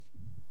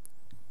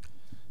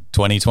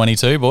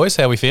2022, boys.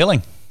 How are we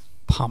feeling?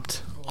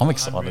 Pumped. I'm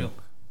excited.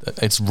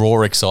 It's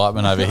raw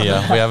excitement over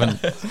here. We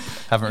haven't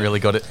really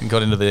got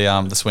into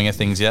the swing of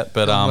things yet,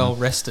 but well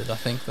rested, I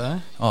think,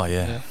 though. Oh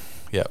yeah.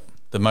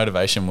 The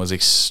motivation was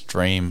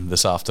extreme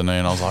this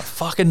afternoon. I was like,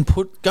 "Fucking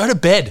go to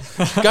bed,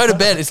 go to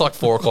bed." It's like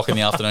 4 o'clock in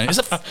the afternoon. Is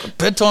it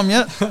bedtime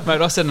yet,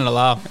 mate? I set an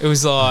alarm. It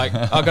was like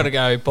I got to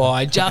go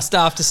by just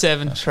after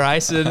 7,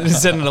 Trace, and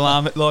set an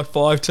alarm at like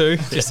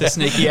 5:02 just to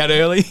sneak you out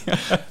early.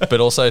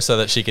 But also so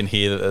that she can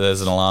hear that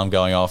there's an alarm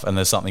going off and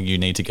there's something you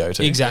need to go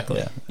to.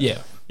 Exactly. Yeah.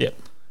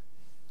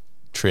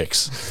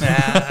 Tricks.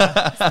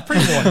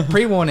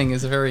 Pre-warning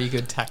is a very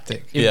good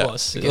tactic. It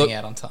was getting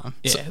out on time.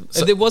 Yeah,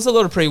 so there was a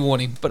lot of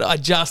pre-warning, but I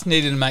just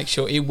needed to make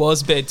sure it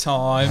was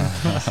bedtime.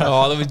 There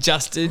was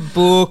adjusted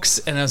books,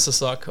 and I was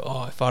just like,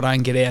 if I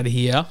don't get out of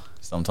here,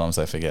 sometimes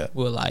they forget.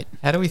 We're late.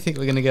 How do we think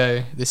we're going to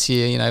go this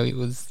year? You know,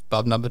 with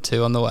bub number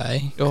 2 on the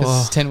way.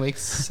 'Cause it's 10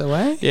 weeks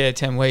away. Yeah,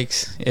 10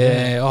 weeks.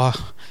 Yeah.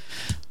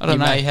 I don't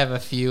know. You may have a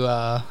few,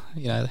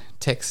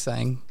 texts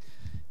saying,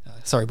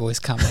 "Sorry, boys,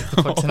 can't make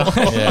the pod tonight."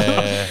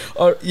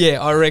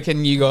 I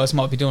reckon you guys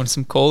might be doing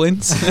some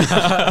call-ins.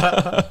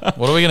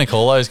 What are we going to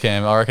call those,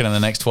 Cam? I reckon in the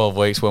next 12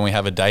 weeks when we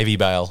have a Davey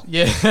Bale.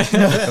 Yeah.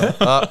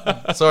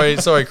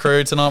 Sorry,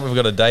 crew. Tonight we've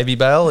got a Davey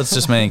Bale. It's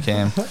just me and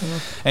Cam.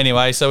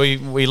 Anyway, so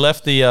we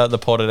left the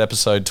pod at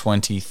episode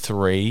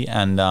 23,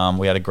 and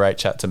we had a great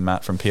chat to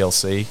Matt from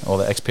PLC, or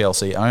the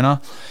ex-PLC owner.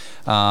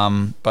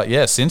 But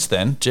yeah, since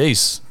then,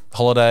 geez,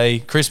 holiday,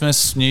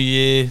 Christmas, New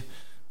Year,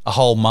 a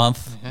whole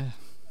month. Yeah.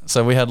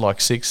 So we had like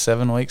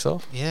 6-7 weeks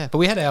off. Yeah, but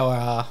we had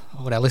our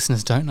what our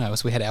listeners don't know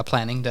is we had our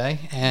planning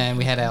day and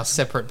we had our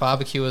separate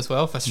barbecue as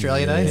well for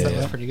Australia Day. So that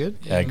was pretty good.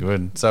 Yeah,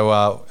 good.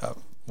 So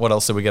what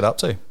else did we get up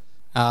to?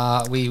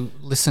 We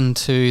listened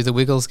to the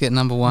Wiggles get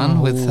number 1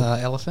 with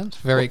Elephant.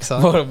 Very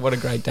exciting. What a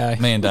great day.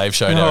 Me and Dave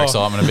showed our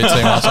excitement a bit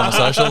too much on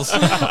the socials.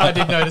 I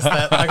did notice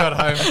that. I got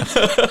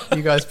home.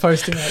 You guys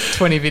posting like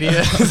 20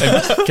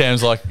 videos. And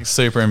Cam's like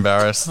super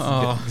embarrassed.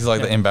 He's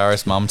like the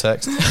embarrassed mum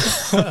text.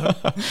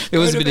 There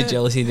was a bit of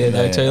jealousy there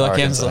though too. Like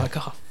Cam's like,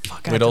 fuck.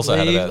 We'd also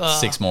had about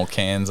 6 more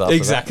cans after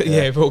exactly.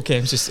 that. Yeah, Paul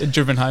Cam's just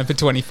driven home for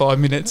 25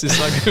 minutes. It's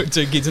like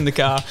 2 kids in the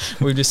car.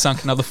 We've just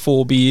sunk another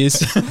 4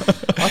 beers.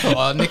 I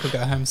thought Nick will go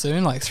home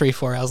soon, like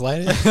 3-4 hours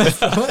later.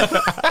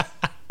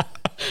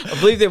 I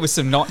believe there was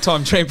some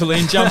nighttime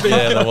trampoline jumping.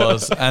 Yeah, there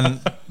was. And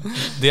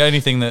the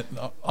only thing that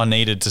I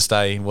needed to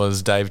stay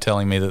was Dave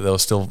telling me that there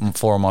was still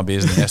 4 of my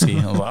beers in the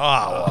esky. I was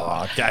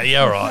like, okay,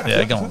 yeah, all right.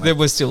 Yeah, go on. There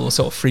was still a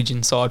sort of fridge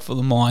inside full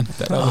of mine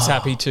that I was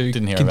happy to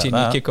continue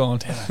to kick on.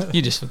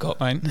 You just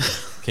forgot, mate.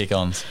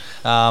 Kick-ons.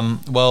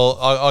 Well,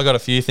 I got a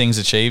few things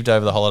achieved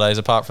over the holidays,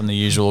 apart from the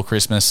usual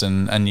Christmas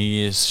and New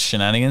Year's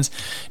shenanigans.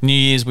 New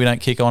Year's, we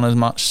don't kick on as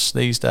much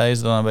these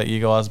days. I don't know about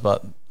you guys,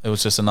 but it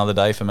was just another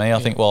day for me. I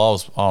think, well, I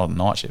was on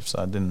night shift,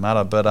 so it didn't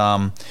matter. But,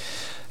 I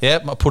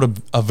put a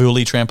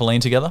Vuli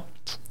trampoline together.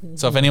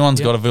 So if anyone's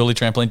got a Vuli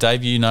trampoline,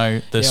 Dave, you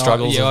know the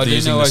struggles of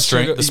using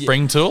the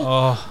spring tool.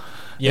 Oh,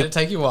 did it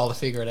take you a while to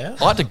figure it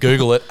out? I had to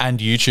Google it and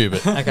YouTube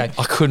it. Okay.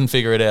 I couldn't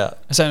figure it out.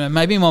 So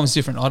maybe mine's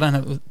different. I don't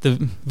have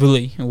the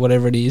Vuli or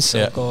whatever it is.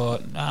 So I've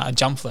got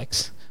Jump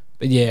Flex.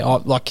 But yeah, I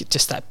like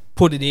just that.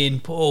 Put it in,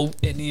 pull,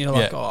 and you're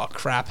like, oh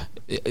crap.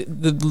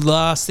 The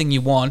last thing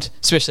you want,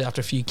 especially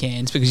after a few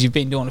cans, because you've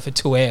been doing it for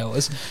 2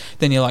 hours,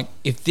 then you're like,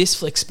 if this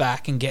flicks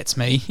back and gets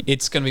me,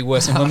 it's going to be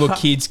worse than when we're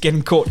kids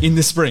getting caught in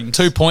the spring.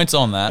 2 points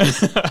on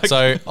that.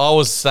 So I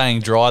was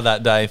staying dry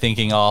that day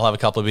thinking, I'll have a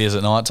couple of beers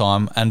at night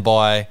time, and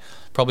by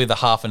probably the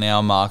half an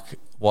hour mark,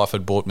 wife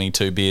had bought me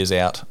 2 beers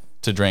out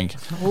to drink.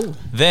 Ooh.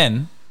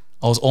 Then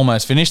I was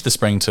almost finished the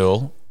spring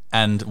tool,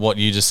 and what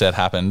you just said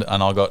happened,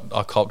 and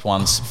I copped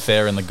one's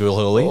fair in the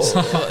Gulhoolies,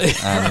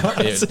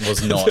 and it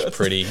was not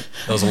pretty.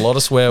 There was a lot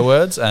of swear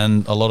words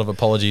and a lot of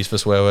apologies for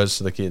swear words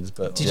to the kids.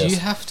 But did you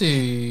have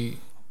to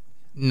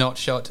not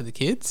show it to the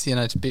kids? You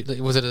know,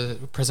 was it a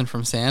present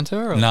from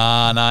Santa? Or?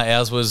 Nah,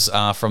 ours was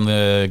from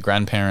the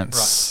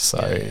grandparents.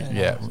 Right.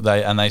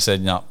 So they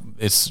said no,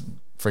 it's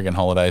friggin'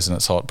 holidays and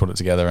it's hot, put it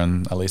together,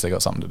 and at least they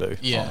got something to do.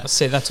 Yeah,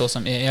 see, that's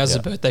awesome. Yeah, ours is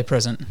a birthday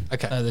present.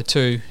 Okay, the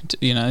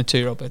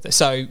 2-year-old birthday.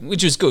 So,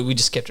 which was good. We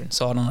just kept it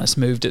inside and just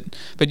moved it.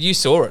 But you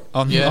saw it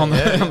on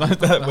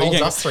that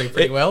holds us 3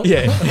 pretty well.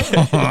 Yeah,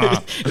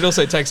 it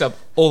also takes up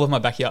all of my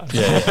backyard.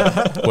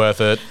 Yeah. Worth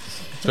it.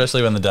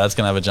 Especially when the dad's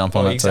going to have a jump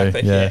on it too.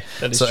 Yeah,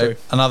 that is true.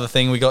 Another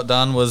thing we got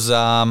done was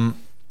I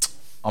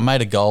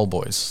made a goal,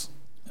 boys.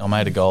 I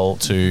made a goal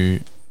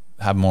to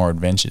have more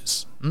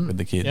adventures with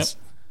the kids. Yep.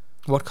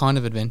 What kind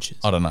of adventures?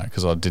 I don't know,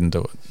 because I didn't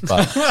do it.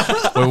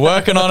 But we're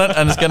working on it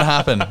and it's going to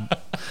happen.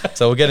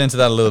 So we'll get into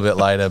that a little bit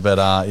later. But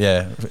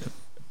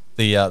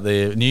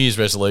the New Year's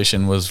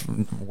resolution was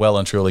well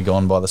and truly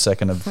gone by the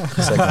 2nd of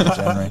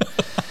January.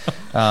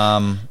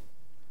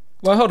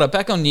 Well, hold up.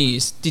 Back on New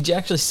Year's, did you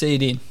actually see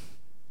it in?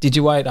 Did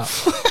you wait up?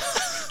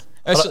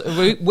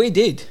 We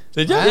did.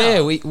 Did you?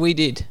 Yeah, we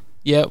did.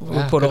 Yeah,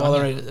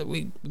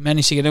 we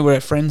managed to get it. We're at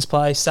a friend's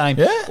place, same.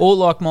 Yeah. All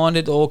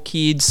like-minded, all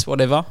kids,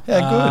 whatever. Yeah,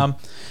 good.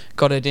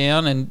 got her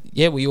down, and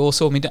we all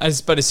saw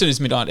midnight. But as soon as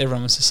midnight,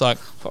 everyone was just like,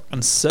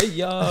 "Fucking see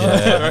ya!"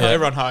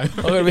 Everyone home.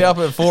 I'm gonna be up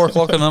at 4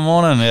 o'clock in the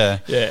morning.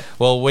 Yeah.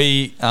 Well,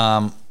 we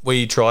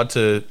tried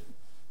to,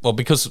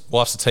 because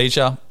wife's a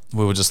teacher,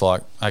 we were just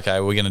like, okay,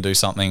 we're gonna do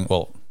something.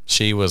 Well,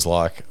 she was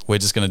like, we're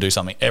just gonna do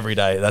something every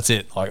day. That's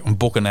it. Like, I'm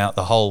booking out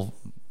the whole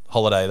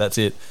holiday. That's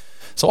it.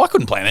 So I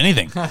couldn't plan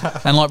anything.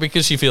 And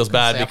because she feels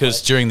bad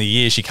because during the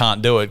year she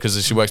can't do it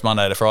because she works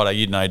Monday to Friday.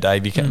 You'd know,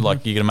 Dave, you can you're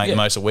going to make the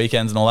most of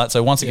weekends and all that.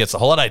 So once it gets to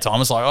holiday time,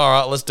 it's like, all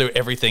right, let's do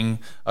everything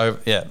over.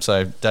 Yeah.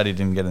 So Daddy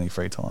didn't get any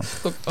free time.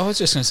 Look, I was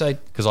just going to say,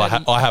 because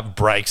I have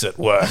breaks at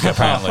work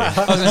apparently.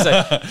 I was going to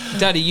say,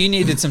 Daddy, you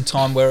needed some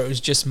time where it was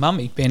just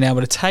Mummy being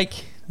able to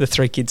take the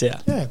 3 kids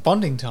out. Yeah,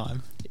 bonding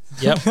time.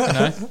 Yep.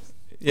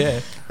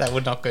 Yeah, that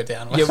would not go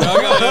down well.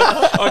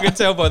 Yeah, I can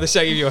tell by the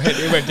shake of your head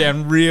it went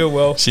down real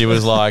well. She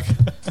was like,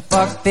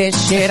 "Fuck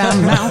this shit,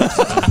 I'm out."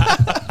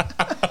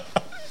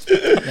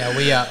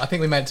 Yeah, I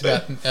think we made it to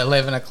about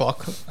 11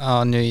 o'clock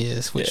on New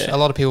Year's, which a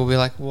lot of people will be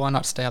like, "Why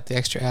not stay up the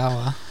extra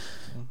hour?"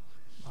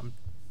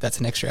 That's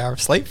an extra hour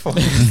of sleep for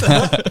me.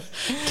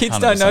 Kids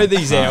don't know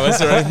these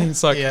hours or anything.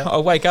 It's like, I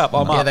wake up,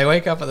 I'm up. Yeah, they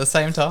wake up at the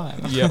same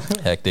time. Yeah,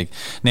 hectic.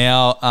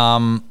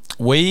 Now,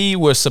 we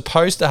were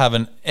supposed to have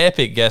an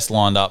epic guest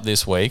lined up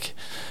this week.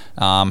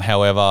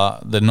 However,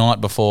 the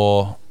night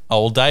before,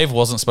 Dave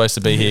wasn't supposed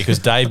to be here because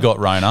Dave got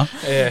Rona.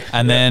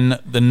 And then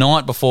the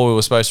night before we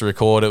were supposed to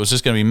record, it was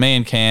just going to be me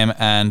and Cam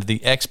and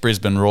the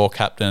ex-Brisbane Roar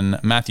captain,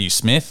 Matthew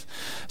Smith.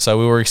 So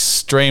we were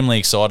extremely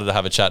excited to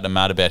have a chat to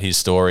Matt about his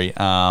story.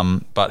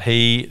 But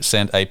he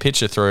sent a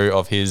picture through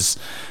of his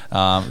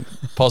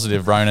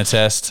positive Rona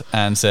test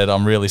and said,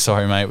 "I'm really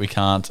sorry, mate, we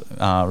can't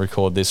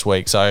record this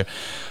week." So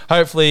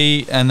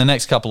hopefully in the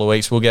next couple of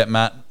weeks we'll get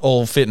Matt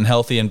all fit and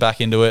healthy and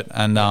back into it,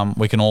 and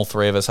we can all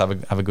three of us have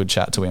a good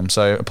chat to him.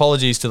 So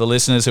apologies to the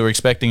listeners who were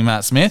expecting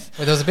Matt Smith.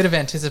 Well, there was a bit of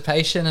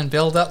anticipation and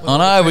build up. I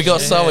know, we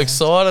got so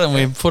excited, and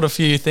we put a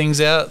few things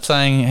out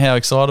saying how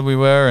excited we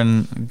were,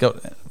 and got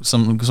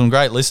some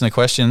great listener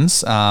questions.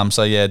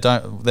 So yeah,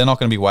 they're not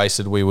going to be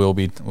wasted.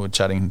 We're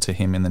chatting to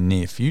him in the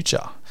near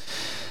future.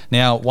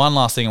 Now, one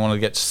last thing I wanted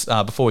to get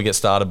before we get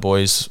started,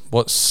 boys.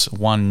 What's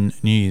one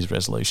New Year's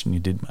resolution you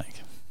did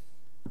make?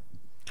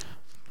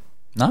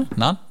 No?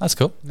 None? That's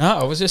cool. No,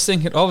 I was just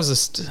thinking, I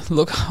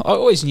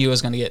always knew I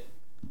was going to get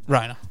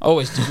Rona. I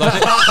always did.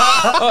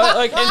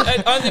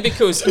 And only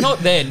because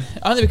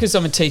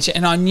I'm a teacher,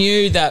 and I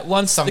knew that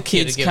once the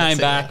kids came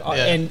back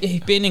and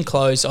he'd been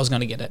enclosed, I was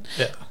going to get it.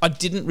 Yeah. I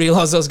didn't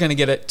realise I was going to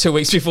get it 2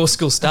 weeks before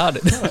school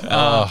started.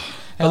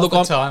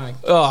 Timing.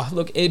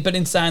 But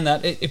in saying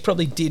that, it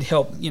probably did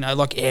help,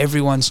 like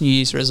everyone's New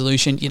Year's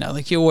resolution,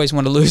 like you always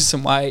want to lose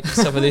some weight and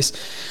stuff of this.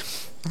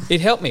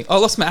 It helped me. I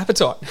lost my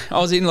appetite. I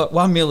was eating like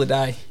 1 meal a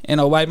day, and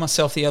I weighed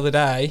myself the other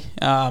day,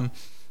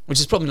 which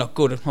is probably not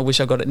good. I wish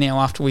I got it now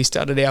after we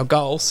started our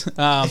goals.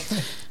 But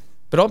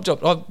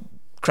I've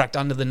cracked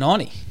under the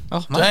 90.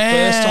 Oh,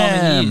 damn. First time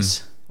in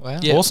years. Wow.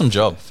 Yeah. Awesome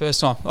job. First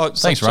time.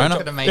 Thanks,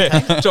 Rona.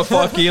 Dropped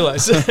 5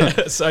 kilos.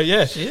 So,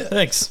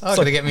 thanks. I've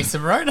got to get me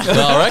some Rona.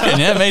 I reckon,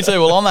 yeah, me too.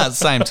 Well, on that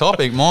same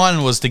topic,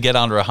 mine was to get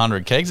under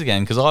 100 kegs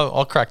again because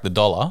I cracked the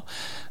dollar,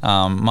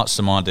 much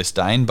to my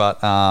disdain.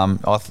 But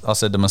I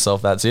said to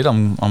myself, that's it.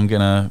 I'm going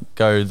to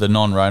go the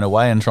non-Rona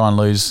way and try and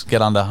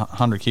get under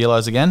 100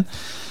 kilos again.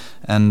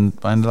 And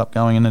I ended up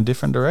going in a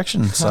different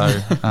direction.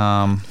 So,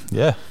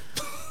 yeah.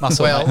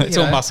 Muscle, it's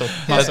all muscle.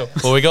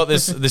 Well, we got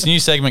this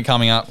new segment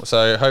coming up,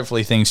 so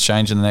hopefully things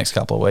change in the next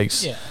couple of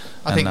weeks. Yeah,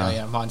 I think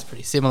mine's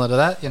pretty similar to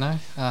that.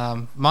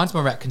 Mine's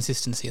more about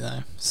consistency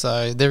though.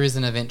 So there is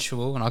an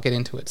eventual, and I'll get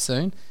into it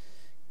soon.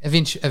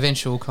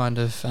 Eventual kind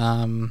of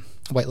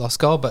weight loss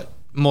goal, but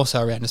more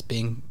so around just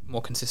being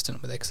more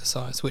consistent with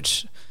exercise,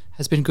 which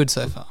has been good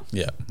so far.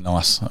 Yeah,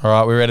 nice. All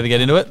right, we ready to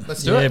get into it?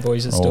 Let's do it,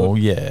 boys. Let's do it. Oh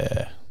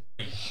yeah.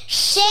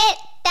 Shit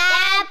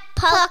Dad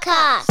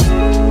Podcast.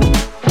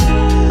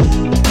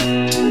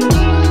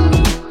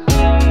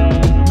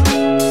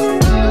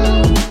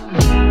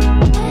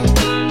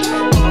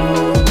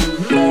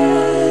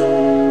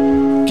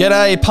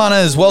 G'day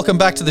punters, welcome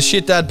back to the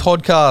Shit Dad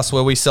Podcast,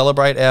 where we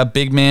celebrate our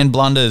big man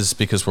blunders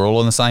because we're all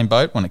in the same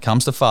boat when it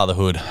comes to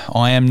fatherhood.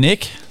 I am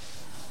Nick.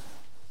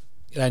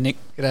 G'day, Nick.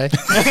 G'day.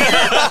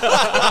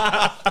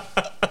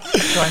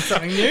 Trying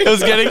something new. It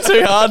was getting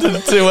too hard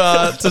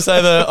to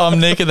say that I'm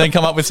Nick and then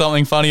come up with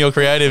something funny or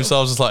creative, so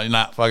I was just like,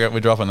 nah, fuck it, we're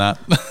dropping that.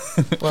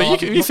 Well,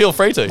 but you feel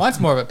free to. Mine's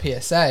more of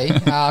a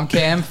PSA. I'm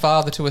Cam,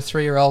 father to a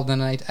 3-year-old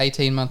and an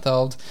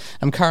 18-month-old.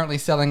 I'm currently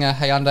selling a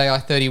Hyundai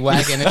i30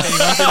 wagon.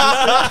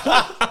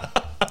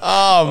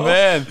 Oh,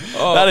 man.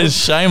 That is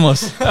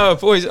shameless. Oh,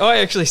 boys, I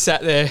actually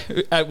sat there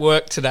at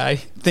work today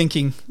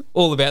thinking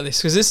all about this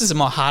because this is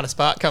my hardest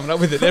part, coming up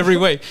with it every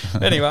week.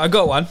 Anyway, I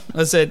got one.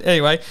 I said,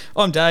 anyway,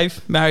 I'm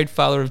Dave, married,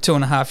 father of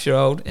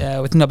 2.5-year-old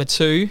with number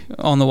 2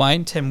 on the way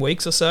in 10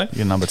 weeks or so.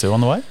 You're number 2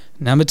 on the way?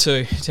 Number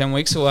 2, 10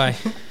 weeks away.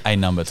 A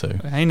number 2.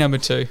 A number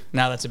 2.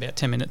 No, that's about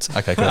 10 minutes.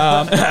 Okay, cool.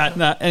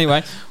 No,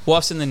 anyway,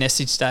 wife's in the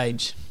nesting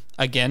stage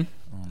again.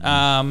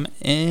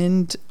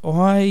 And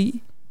I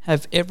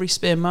have every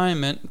spare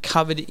moment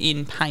covered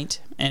in paint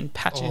and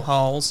patching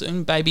holes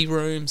and baby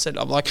rooms. And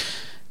I'm like,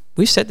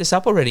 we've set this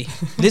up already.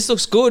 This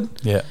looks good.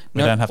 Yeah,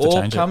 we don't have to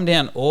change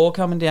it. All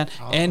coming down.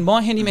 And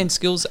my handyman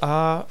skills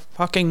are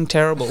fucking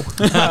terrible.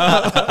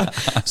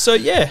 So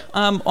yeah,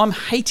 I'm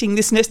hating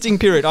this nesting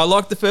period. I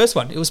liked the first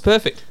one. It was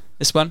perfect.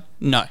 This one,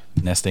 no.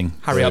 Nesting.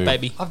 Hurry up,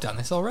 baby. I've done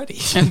this already.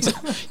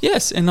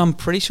 Yes, and I'm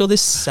pretty sure this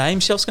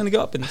same shelf's going to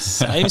go up in the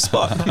same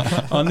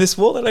spot on this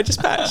wall that I just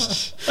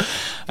patched.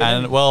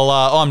 And well,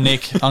 I'm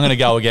Nick. I'm going to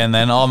go again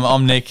then.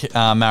 I'm Nick,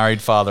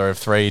 married, father of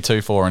 3,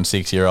 2, 4 and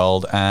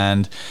 6-year-old.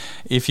 And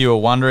if you were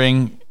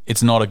wondering,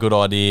 it's not a good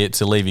idea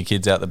to leave your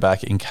kids out the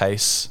back in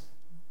case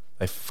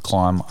they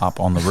climb up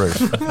on the roof,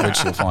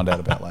 which you'll find out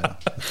about later.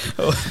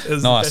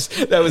 Nice.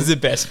 That was the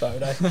best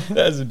photo.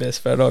 That was the best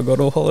photo I got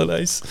all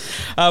holidays.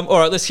 All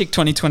right, let's kick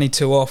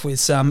 2022 off with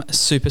some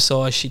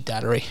supersized shit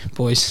daddery,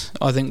 boys.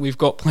 I think we've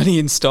got plenty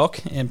in stock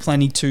and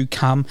plenty to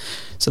come.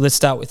 So let's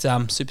start with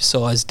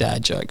supersized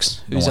dad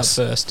jokes. Who's Nice.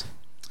 up first?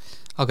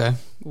 I'll go.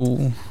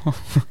 Ooh.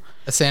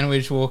 A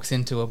sandwich walks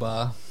into a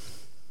bar.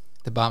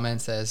 The barman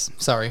says,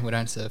 "Sorry, we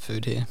don't serve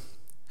food here."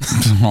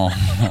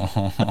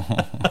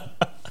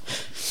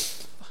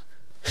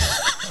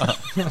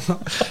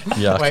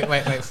 Yuck.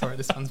 Wait for it.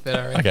 This one's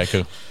better. I reckon. Okay,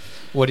 cool.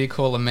 What do you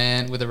call a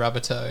man with a rubber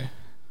toe?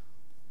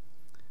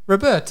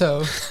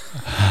 Roberto.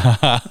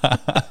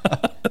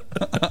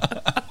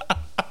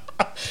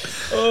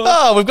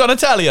 Oh, we've got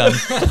Italian.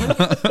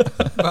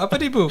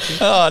 Boppity boopy.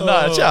 Oh,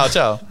 no.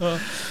 Ciao.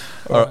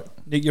 All right,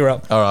 Nick, you're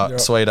up. All right, You're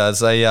up. sweet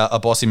as. A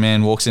bossy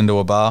man walks into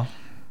a bar.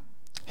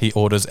 He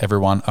orders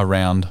everyone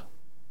around.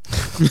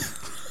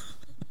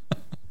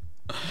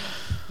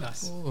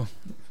 Nice.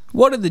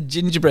 What did the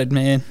gingerbread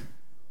man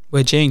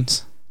wear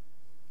jeans?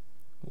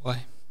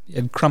 Why? He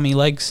had crummy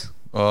legs.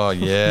 Oh,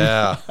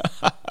 yeah.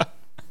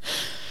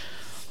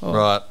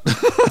 Right.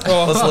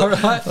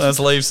 Right. Let's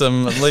leave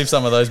some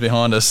of those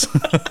behind us.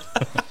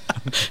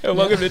 And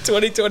welcome to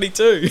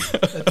 2022.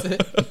 That's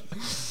it.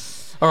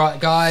 All right,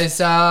 guys.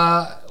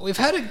 We've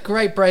had a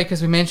great break,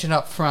 as we mentioned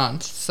up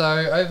front. So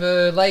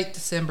over late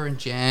December and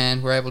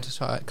Jan, we're able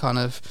to kind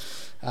of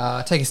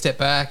take a step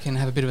back and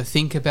have a bit of a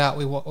think about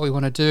what we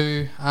want to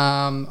do.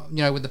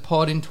 With the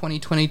pod in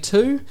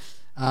 2022,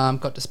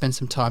 got to spend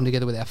some time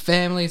together with our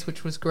families,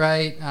 which was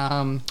great.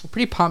 We're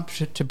pretty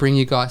pumped to bring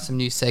you guys some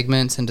new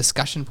segments and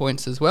discussion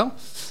points as well.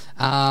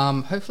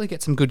 Hopefully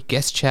get some good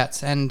guest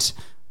chats and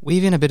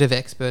weave in a bit of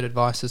expert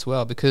advice as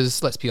well,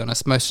 because let's be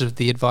honest, most of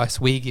the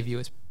advice we give you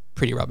is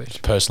pretty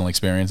rubbish. Personal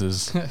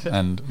experiences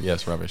and,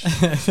 yes, rubbish.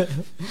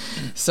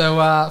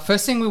 So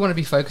first thing we want to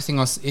be focusing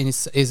on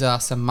is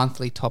some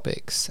monthly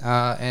topics,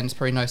 and it's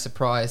probably no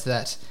surprise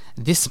that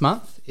this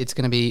month it's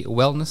going to be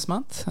Wellness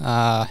Month.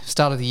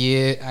 Start of the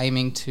year,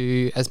 aiming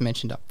to, as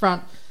mentioned up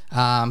front,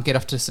 get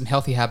off to some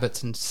healthy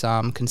habits and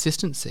some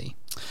consistency.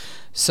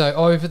 So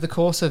over the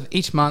course of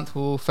each month,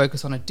 we'll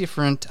focus on a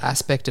different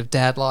aspect of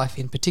dad life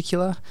in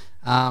particular.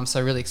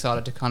 So really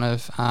excited to kind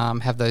of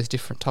have those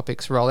different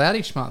topics roll out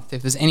each month.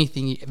 If there's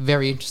anything you're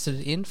very interested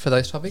in for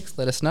those topics,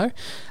 let us know.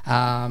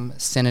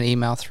 Send an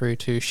email through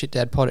to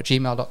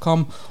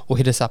shitdadpod@gmail.com or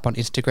hit us up on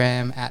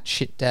Instagram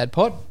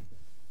 @shitdadpod.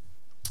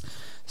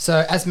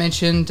 So as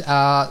mentioned,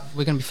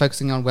 we're going to be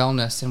focusing on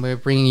wellness, and we're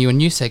bringing you a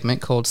new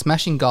segment called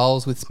Smashing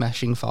Goals with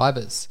Smashing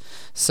Fibers.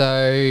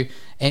 So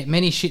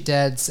many shit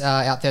dads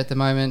out there at the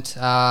moment,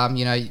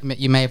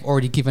 you may have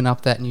already given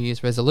up that New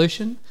Year's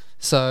resolution.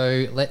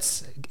 So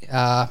let's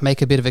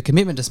make a bit of a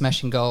commitment to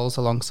smashing goals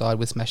alongside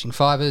with smashing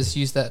fibers.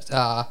 Use that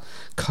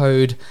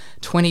code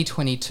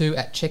 2022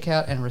 at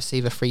checkout and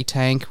receive a free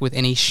tank with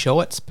any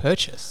Showits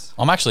purchase.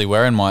 I'm actually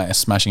wearing my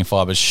Smashing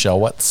Fibers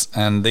Showits,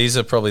 and these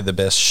are probably the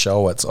best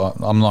Showits.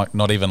 I'm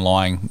not even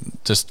lying,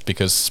 just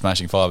because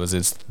Smashing Fibers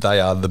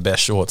they are the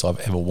best shorts I've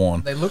ever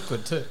worn. They look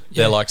good too.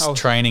 They're like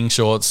training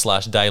shorts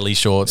 / daily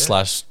shorts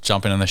 /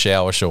 jumping in the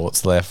shower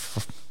shorts.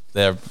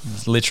 They're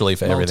literally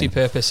for everything.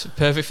 Multi-purpose,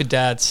 perfect for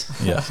dads.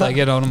 Yeah. So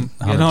get on them.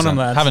 Get 100%. on them,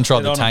 lads. Haven't tried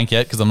Get the on 'em. tank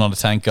yet because I'm not a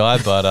tank guy,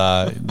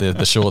 but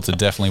the shorts are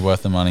definitely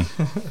worth the money.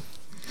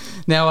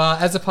 Now,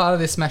 as a part of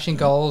this Smashing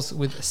Goals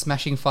with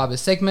Smashing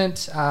Fibers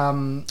segment,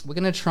 we're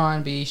going to try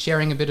and be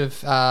sharing a bit of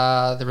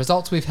the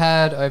results we've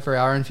had over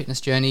our own fitness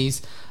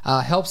journeys.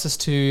 Helps us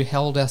to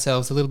hold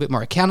ourselves a little bit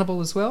more accountable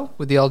as well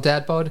with the old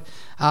dad bod,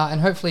 and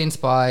hopefully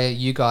inspire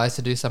you guys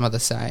to do some of the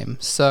same.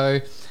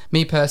 So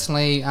me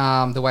personally,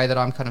 the way that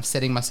I'm kind of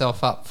setting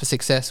myself up for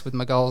success with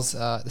my goals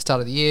at the start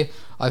of the year,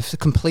 I've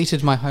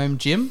completed my home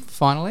gym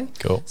finally.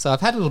 Cool. So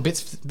I've had little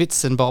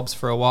bits and bobs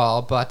for a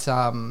while, but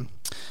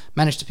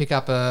managed to pick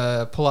up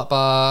a pull-up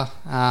bar,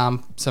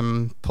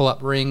 some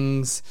pull-up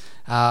rings.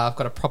 I've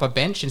got a proper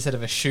bench instead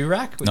of a shoe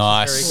rack, which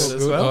Nice. is very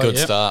good as well. Good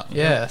start.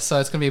 Yeah, so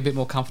it's going to be a bit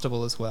more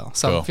comfortable as well.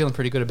 So Cool. I'm feeling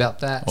pretty good about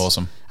that.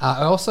 Awesome.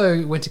 I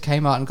also went to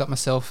Kmart and got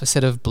myself a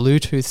set of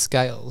Bluetooth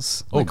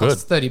scales. Oh, It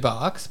costs good.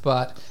 $30,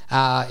 but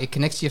it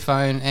connects to your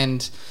phone,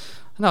 and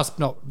No, it's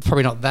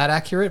probably not that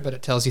accurate, but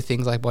it tells you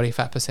things like body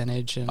fat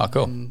percentage and,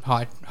 cool. and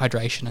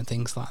hydration and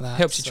things like that.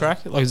 Helps you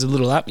track it. Like there's a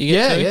little app you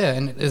get to. Yeah,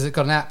 and it's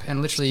got an app,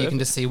 and literally you can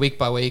just see week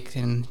by week,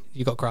 and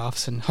you got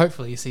graphs, and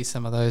hopefully you see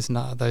some of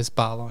those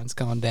bar lines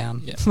going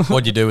down. Yeah.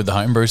 What'd you do with the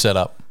homebrew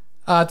setup?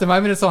 At the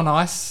moment, it's on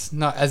ice,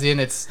 not as in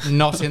it's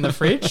not in the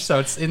fridge, so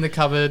it's in the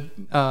cupboard.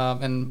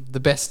 And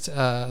the best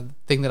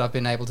thing that I've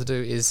been able to do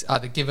is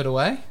either give it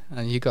away,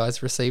 and you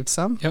guys received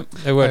some. Yep,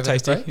 they were over the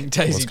tasty. break.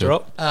 Tasty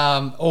drop.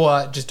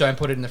 Or just don't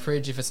put it in the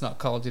fridge. If it's not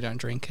cold, you don't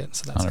drink it.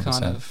 So that's 100%.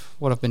 kind of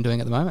what I've been doing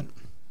at the moment.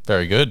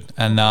 Very good.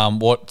 And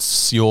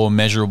what's your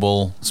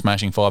measurable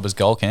Smashing Fibers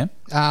goal, Cam?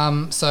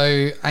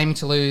 So aiming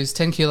to lose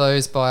 10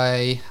 kilos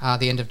by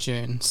the end of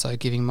June. So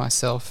giving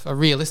myself a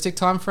realistic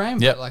time frame,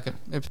 Yep. but like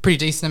a pretty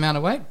decent amount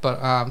of weight,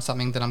 but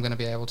something that I'm going to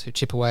be able to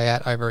chip away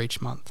at over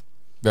each month.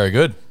 Very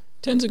good.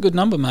 10's a good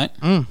number, mate.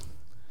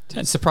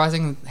 It's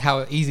surprising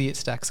how easy it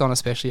stacks on,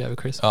 especially over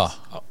Christmas.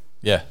 Oh,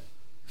 yeah.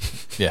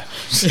 Yeah.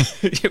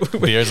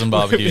 Beers and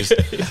barbecues.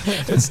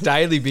 It's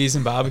daily beers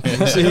and barbecues,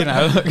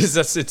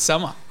 because it's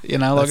summer.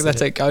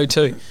 That's a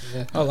go-to.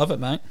 Yeah. I love it,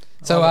 mate.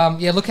 So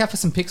look out for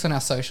some pics on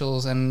our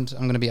socials, and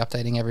I'm going to be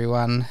updating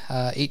everyone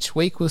each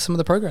week with some of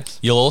the progress.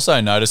 You'll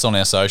also notice on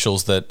our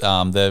socials that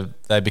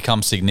they've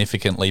become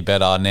significantly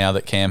better now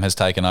that Cam has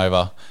taken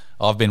over.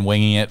 I've been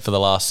winging it for the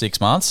last 6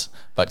 months,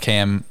 but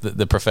Cam,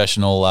 the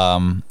professional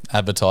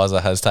advertiser,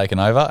 has taken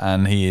over,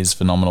 and he is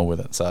phenomenal with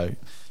it. So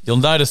you'll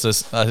notice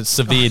a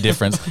severe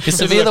difference. Is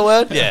severe the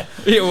word? Yeah.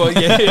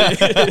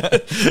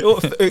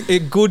 A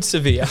good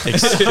severe.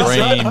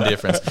 Extreme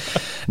difference.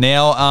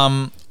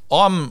 Now,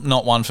 I'm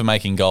not one for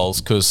making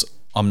goals because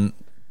I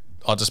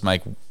just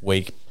make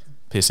weak,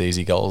 piss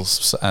easy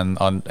goals, and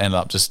I end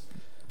up just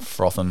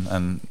frothing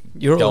and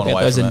You're all going about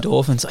away those from it.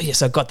 endorphins. Oh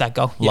yes, I got that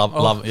goal.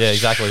 Love, yeah,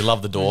 exactly.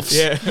 Love the dwarfs.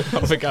 Yeah,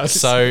 off it goes.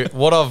 So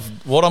what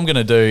I'm going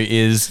to do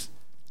is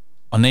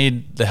I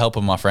need the help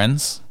of my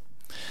friends.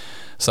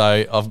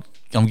 So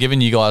I'm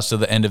giving you guys to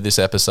the end of this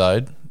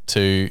episode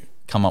to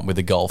come up with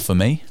a goal for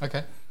me,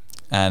 Okay.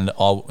 and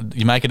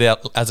you make it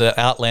out as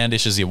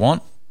outlandish as you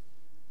want.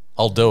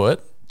 I'll do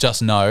it.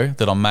 Just know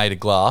that I'm made of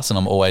glass and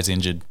I'm always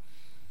injured.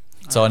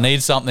 So I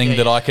need something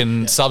that I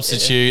can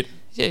substitute.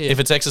 Yeah. If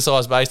it's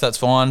exercise based, that's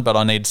fine, but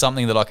I need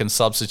something that I can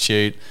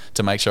substitute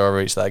to make sure I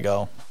reach that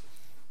goal.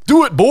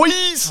 Do it,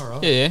 boys! All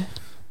right. Yeah.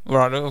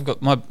 Right, I've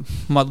got my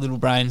little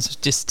brains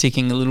just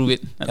ticking a little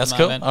bit at That's the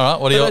cool. moment.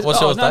 All right,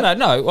 what's yours, Dave?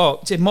 No.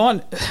 Well,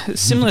 mine,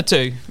 similar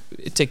to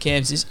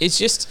Cam's, it's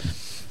just,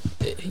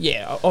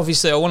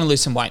 obviously I want to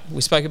lose some weight.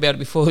 We spoke about it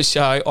before the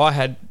show. I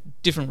had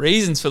different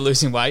reasons for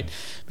losing weight.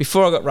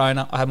 Before I got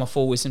Rona, I had my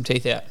 4 wisdom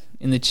teeth out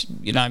in the,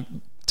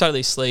 totally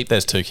asleep.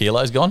 There's 2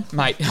 kilos gone.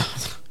 Mate,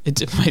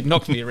 it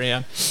knocked me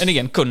around. And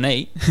again, couldn't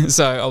eat.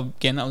 So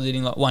I was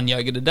eating like 1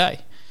 yogurt a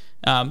day.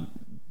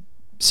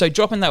 So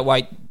dropping that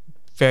weight,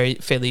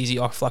 fairly easy.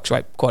 I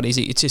fluctuate quite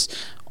easy. It's just,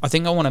 I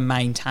think I want to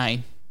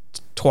maintain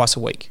twice a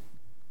week.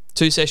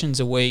 2 sessions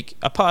a week,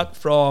 apart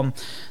from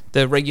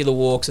the regular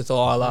walks with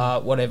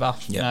Isla, whatever,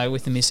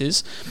 with the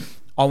missus.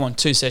 I want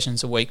 2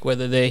 sessions a week,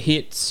 whether they're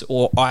hits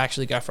or I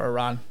actually go for a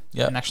run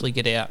and actually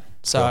get out.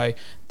 So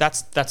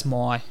that's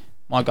my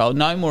goal.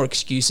 No more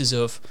excuses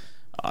of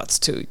it's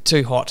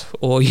too hot,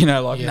 or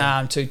nah,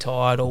 I'm too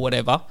tired or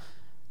whatever.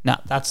 No,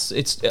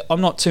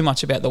 I'm not too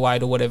much about the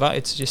weight or whatever.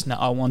 It's just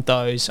I want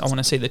those. I want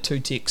to see the 2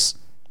 ticks.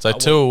 So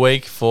 2 a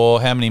week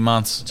for how many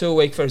months? 2 a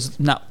week for as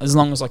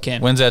long as I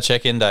can. When's our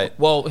check-in date?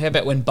 Well, how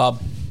about when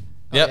Bub?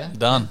 Yep, yeah?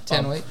 done.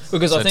 10 weeks.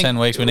 Because So I think 10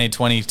 weeks, we need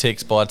 20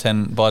 ticks by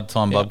the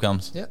time Bub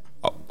comes. Yep.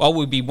 I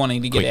would be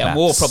wanting to get Quick out maths.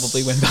 more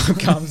probably when Bub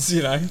comes,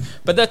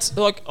 But that's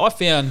like I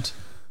found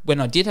when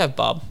I did have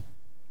Bub,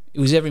 it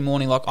was every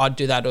morning like I'd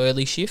do that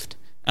early shift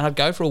and I'd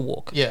go for a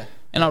walk. Yeah.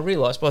 And I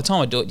realised by the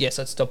time I do it, yes,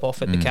 I'd stop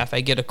off at the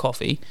cafe, get a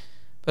coffee,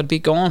 but I'd be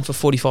gone for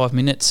 45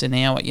 minutes, an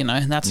hour,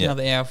 and that's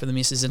another hour for the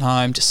missus at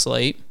home to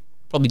sleep.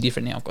 Probably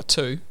different now, I've got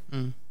 2.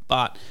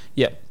 But,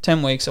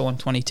 10 weeks, I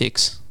want 20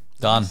 ticks.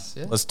 Done.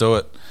 Yeah. Let's do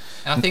it.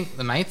 And I think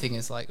the main thing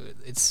is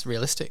it's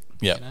realistic.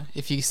 Yeah.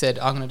 If you said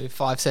I'm going to do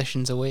 5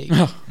 sessions a week,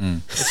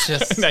 it's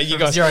just No, you from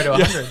guys- 0 to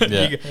 100.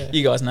 Yeah.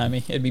 You guys know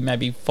me. It'd be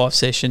maybe 5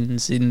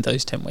 sessions in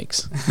those 10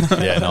 weeks.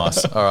 Yeah,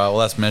 nice. All right, well,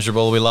 that's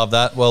measurable. We love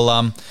that.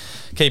 Well,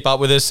 keep up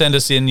with us. Send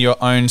us in your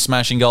own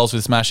smashing goals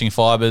with Smashing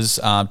Fibers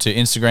to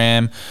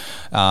Instagram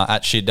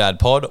at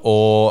ShitDadPod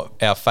or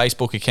our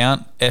Facebook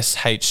account,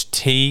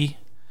 SHT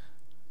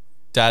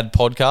Dad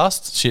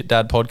Podcast, Shit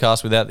Dad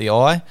Podcast without the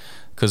I,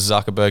 because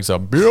Zuckerberg's a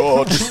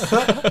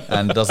bitch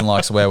and doesn't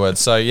like swear words.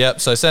 So,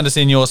 so send us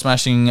in your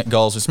smashing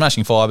goals with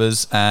Smashing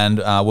Fibers and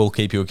we'll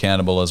keep you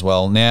accountable as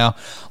well. Now,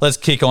 let's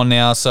kick on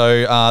now.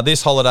 So,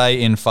 this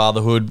holiday in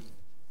fatherhood,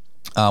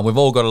 we've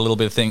all got a little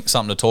bit of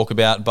something to talk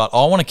about, but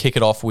I want to kick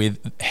it off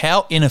with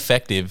how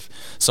ineffective,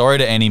 sorry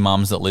to any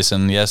mums that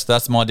listen, yes,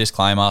 that's my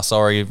disclaimer,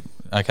 sorry,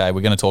 okay,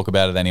 we're going to talk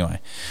about it anyway.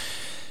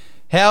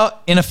 How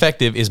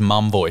ineffective is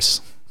mum voice?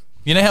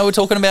 You know how we're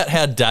talking about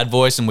how dad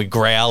voice and we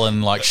growl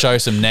and show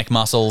some neck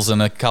muscles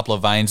and a couple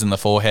of veins in the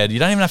forehead? You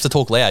don't even have to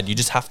talk loud. You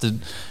just have to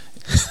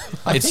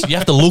You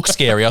have to look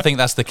scary. I think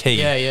that's the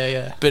key.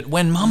 Yeah. But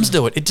when mums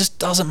do it, it just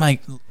doesn't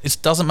make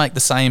the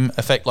same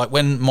effect. Like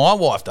when my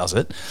wife does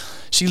it,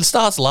 she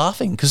starts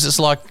laughing because it's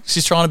like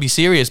she's trying to be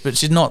serious, but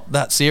she's not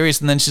that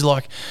serious. And then she's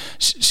like,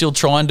 she'll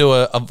try and do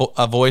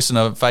a voice and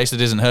a face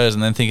that isn't hers,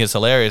 and then think it's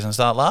hilarious and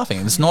start laughing.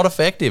 And it's not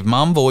effective.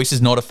 Mum voice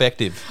is not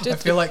effective. I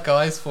feel like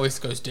guys' voice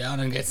goes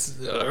down and gets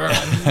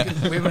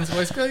women's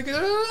voice goes.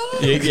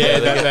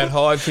 that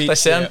high pitch.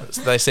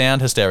 They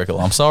sound hysterical.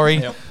 I'm sorry.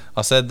 Yep.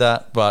 I said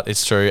that, but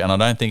it's true, and I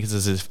don't think it's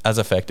as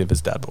effective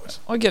as dad voice.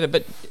 I get it,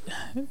 but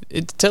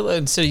tell her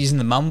instead of using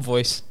the mum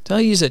voice, tell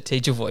her to use a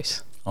teacher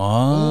voice.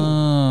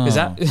 Oh, Is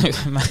that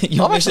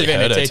you've I've actually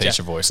heard a her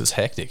teacher voice. It's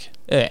hectic.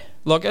 Yeah,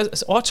 like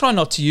I try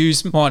not to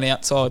use mine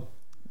outside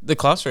the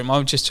classroom. I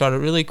would just try to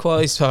really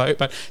quietly spoke,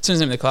 but as soon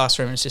as I'm in the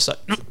classroom, it's just like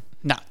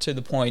nah, to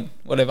the point,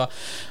 whatever.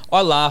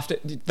 I laughed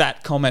at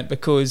that comment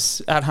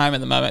because at home at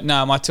the moment,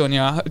 no, my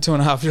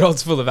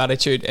 2.5-year-old's full of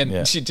attitude,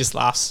 and she just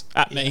laughs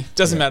at me.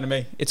 Doesn't matter to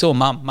me. It's all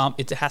mum.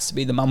 It has to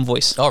be the mum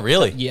voice. Oh,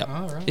 really? Yeah.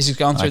 Oh, right. It's just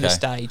going through the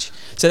stage.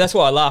 So that's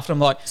why I laughed. I'm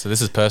like, so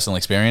this is personal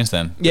experience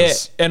then? Yeah,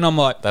 and I'm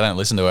like, they don't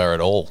listen to her at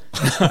all.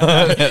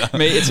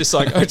 me, it's just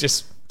like,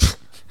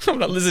 I'm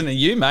not listening to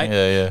you, mate.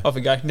 Yeah. Off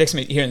we go. Next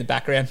minute, you hear in the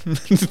background,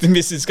 the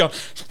missus going,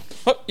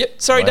 oh, yep,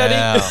 sorry,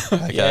 Daddy.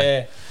 Okay.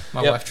 Yeah.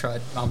 My wife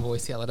tried mum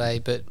voice the other day,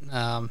 but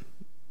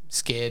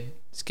scared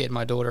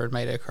my daughter and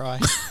made her cry.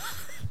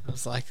 I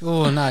was like,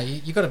 oh no,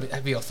 you got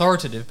to be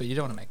authoritative, but you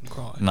don't want to make them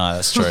cry. No,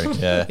 that's true.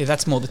 Yeah. Yeah,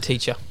 that's more the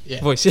teacher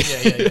voice. Yeah.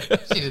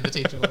 She did the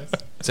teacher voice.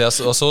 See, I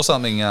saw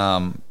something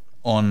on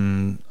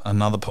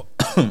another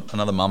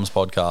mum's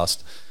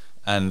podcast,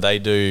 and they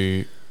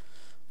do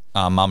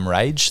mum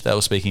rage. They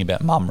were speaking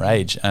about mum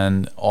rage,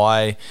 and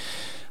I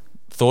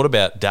thought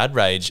about dad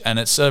rage, and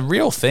it's a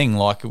real thing.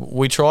 Like,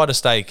 we try to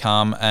stay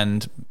calm,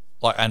 and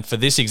for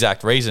this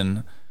exact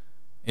reason,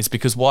 it's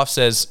because wife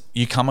says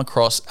you come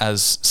across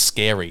as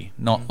scary,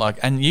 not like,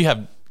 and you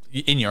have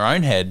in your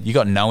own head, you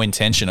got no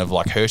intention of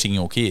like hurting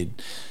your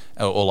kid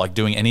or like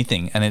doing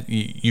anything, and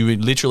you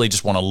literally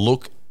just want to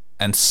look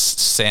and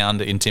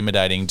sound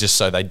intimidating just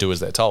so they do as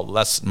they're told.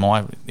 That's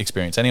my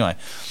experience anyway.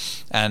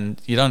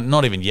 And you don't,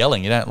 not even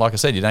yelling. You don't, like I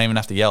said, you don't even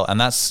have to yell,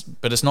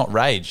 but it's not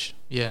rage.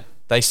 Yeah.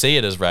 They see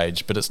it as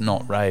rage, but it's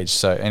not rage.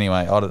 So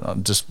anyway, I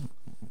just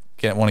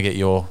want to get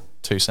your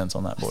 2 cents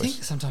on that, boys. I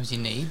think sometimes you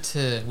need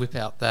to whip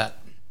out that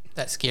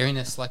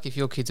scariness. Like if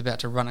your kid's about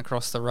to run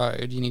across the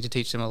road, you need to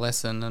teach them a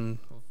lesson and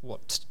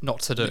what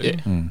not to do.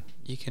 Yeah.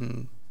 You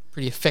can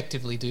pretty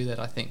effectively do that,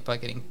 I think, by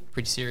getting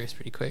pretty serious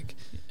pretty quick.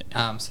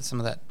 So some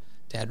of that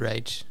dad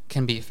rage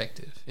can be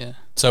effective. Yeah.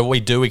 So we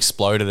do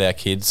explode at our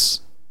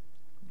kids,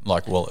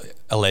 like, well,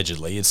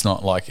 allegedly. It's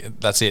not like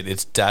that's it.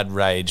 It's dad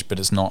rage, but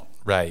it's not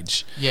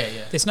rage. Yeah.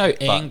 There's no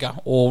anger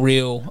or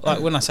real,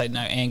 like when I say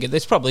no anger,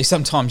 there's probably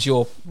sometimes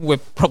we're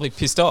probably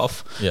pissed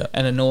off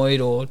and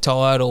annoyed or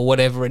tired or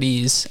whatever it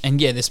is, and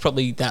there's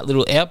probably that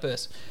little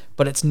outburst,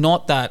 but it's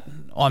not that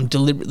I'm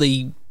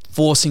deliberately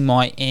forcing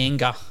my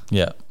anger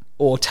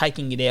or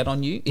taking it out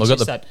on you. It's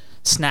just that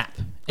snap.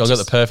 I've got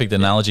the perfect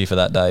analogy for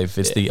that, Dave.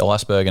 It's the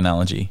iceberg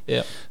analogy.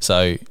 Yeah.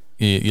 So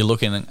you're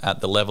looking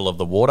at the level of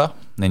the water,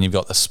 and then you've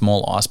got the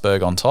small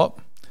iceberg on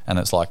top, and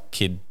it's like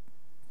kid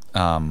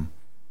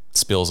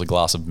spills a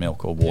glass of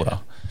milk or water,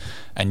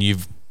 and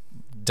you've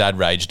dad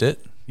raged it.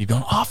 You've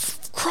gone, oh,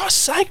 for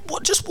Christ's sake,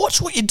 just watch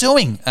what you're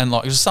doing, and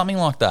like just something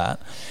like that.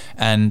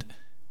 And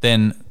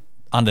then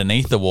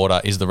underneath the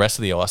water is the rest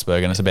of the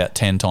iceberg, and it's about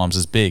 10 times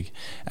as big.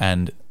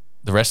 And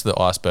the rest of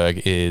the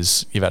iceberg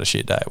is you've had a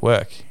shit day at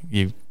work.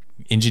 You've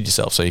injured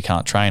yourself, so you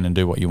can't train and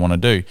do what you want to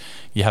do.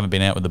 You haven't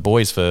been out with the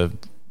boys for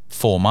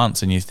 4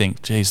 months, and you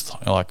think, geez,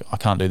 like I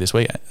can't do this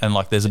week, and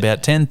like there's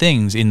about 10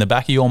 things in the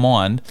back of your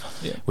mind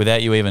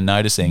without you even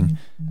noticing,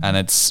 and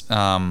it's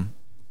and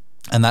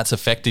that's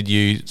affected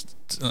you,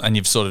 and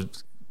you've sort of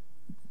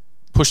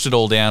pushed it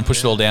all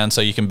down so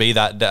you can be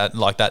that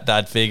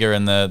dad figure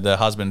and the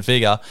husband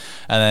figure,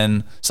 and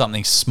then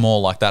something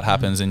small like that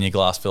happens and your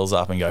glass fills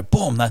up and you go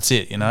boom, that's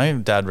it,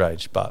 dad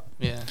rage. But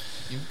do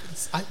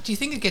you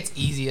think it gets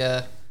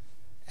easier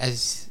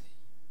as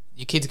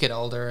your kids get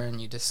older and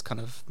you're just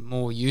kind of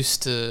more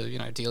used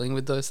to dealing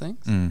with those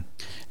things?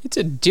 It's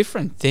a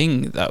different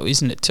thing though,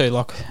 isn't it too?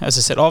 Like, as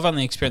I said, I've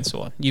only experienced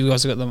one. You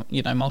guys have got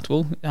them,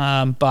 multiple,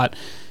 but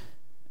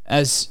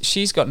as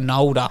she's gotten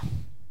older,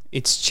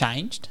 it's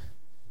changed.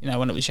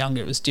 When it was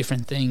younger, it was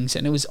different things,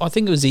 and I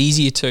think it was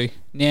easier to.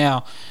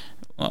 Now,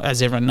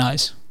 as everyone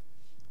knows,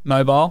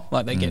 mobile,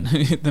 like they get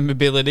the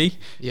mobility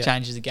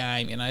changes the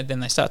game, then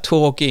they start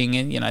talking,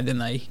 and then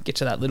they get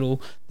to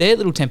their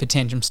little temper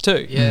tantrums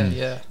too.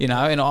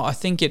 And I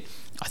think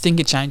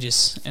it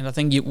changes, and I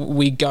think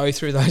we go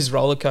through those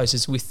roller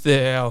coasters with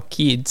our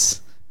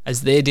kids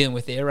as they're dealing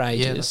with their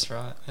rages. Yeah, that's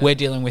right. Yeah. We're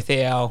dealing with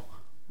our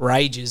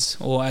rages,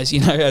 or as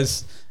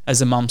as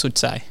the mums would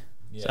say.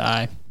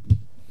 So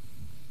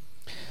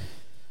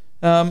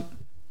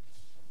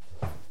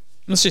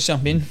let's just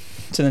jump in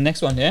to the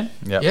next one. Yeah.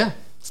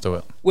 Let's do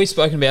it. We've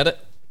spoken about it.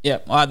 Yeah,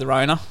 I had the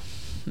Rona.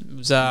 It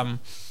was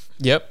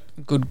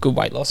good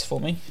weight loss for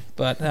me.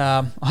 But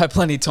I had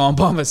plenty of time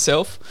by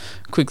myself.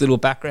 Quick little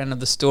background of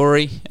the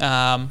story.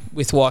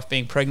 With wife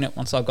being pregnant,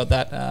 once I got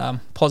that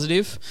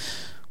positive,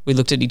 we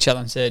looked at each other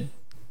and said,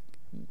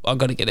 I've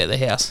got to get out of the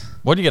house.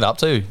 What did you get up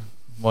to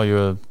while you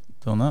were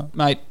doing that?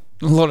 Mate,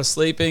 a lot of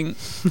sleeping.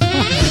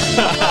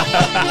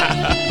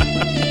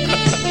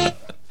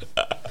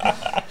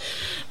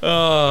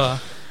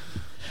 Oh.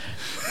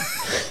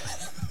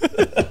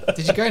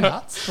 Did you go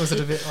nuts? Was it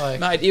a bit like...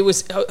 Mate, it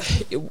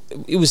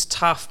was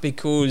tough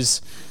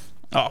because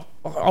I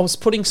was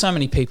putting so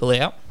many people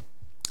out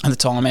at the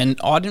time, and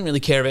I didn't really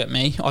care about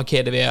me. I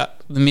cared about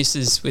the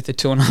missus with a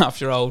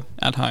 2.5-year-old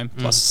at home,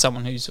 plus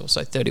someone who's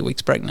also 30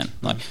 weeks pregnant.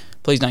 Like,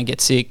 please don't get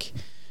sick.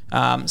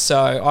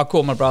 So I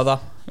called my brother,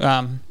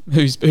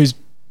 who's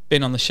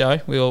been on the show.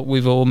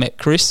 We've all met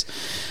Chris,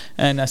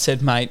 and I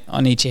said, mate,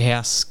 I need your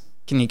house.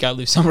 Can you go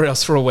live somewhere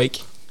else for a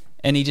week?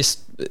 And he just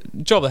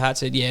dropped the hat,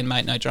 said, yeah,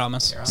 mate, no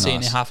dramas. Yeah, See you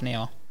in nice. half an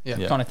hour,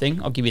 Yeah. kind of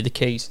thing. I'll give you the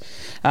keys.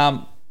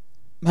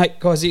 Mate,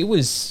 guys, it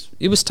was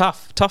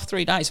tough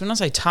 3 days. When I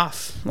say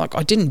tough, like,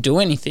 I didn't do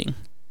anything.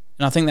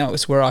 And I think that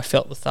was where I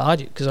felt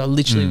lethargic, because I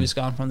literally was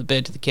going from the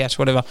bed to the couch,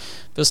 whatever.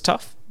 It was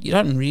tough. You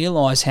don't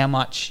realise how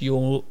much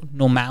your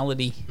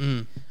normality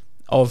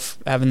of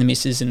having the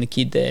missus and the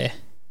kid there,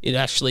 it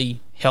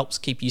actually helps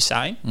keep you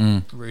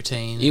sane.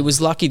 routine? It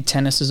was lucky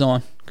tennis was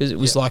on, because it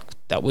was like,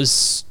 that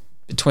was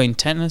between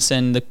tennis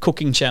and the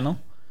cooking channel.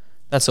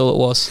 That's all it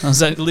was. I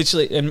was like,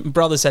 literally, and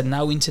brothers had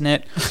no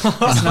internet, no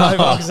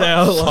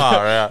Voxel.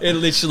 Far out.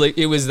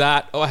 It was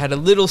that. I had a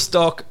little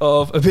stock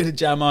of a bit of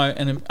Jamo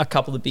and a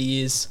couple of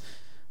beers.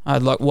 I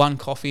had like one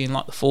coffee in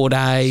like the 4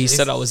 days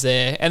that I was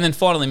there. And then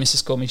finally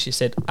Mrs. called me. She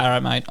said, all right,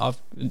 mate,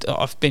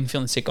 I've been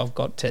feeling sick. I've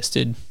got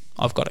tested.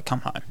 I've got to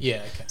come home. Yeah,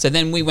 okay. So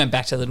then we went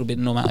back to a little bit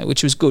of normality,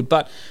 which was good.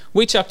 But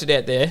we chucked it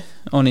out there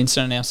on Insta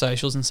and our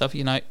socials and stuff.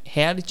 You know,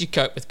 how did you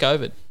cope with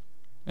COVID?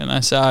 You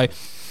know, so...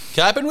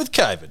 Coping with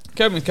COVID.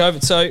 Coping with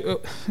COVID. So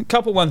a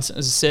couple ones,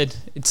 as I said,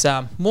 it's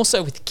more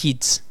so with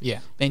kids. Yeah.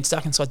 Being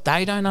stuck inside.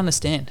 They don't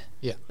understand.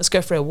 Yeah. Let's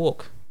go for our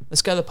walk.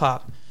 Let's go to the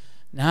park.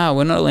 No,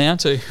 we're not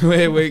allowed to.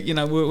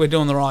 We're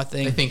doing the right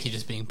thing. They think you're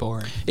just being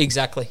boring.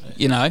 Exactly.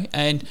 You know,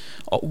 and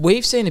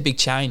we've seen a big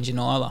change in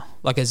Isla.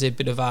 Like, as a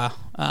bit of a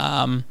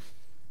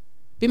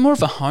bit more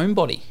of a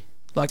homebody.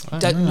 Like,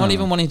 not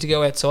even wanting to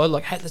go outside.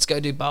 Like, hey, let's go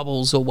do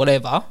bubbles or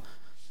whatever.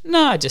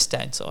 No, just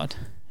stay inside.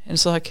 And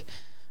it's like,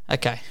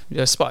 okay,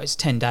 I suppose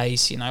 10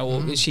 days, you know,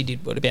 or she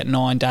did, about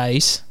 9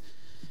 days.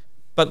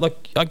 But,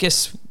 like, I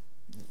guess,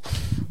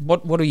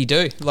 what do you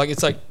do? Like,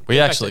 it's like, We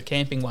back actually- to the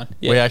camping one.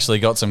 We actually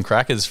got some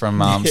crackers from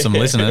some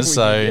listeners. we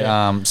So did,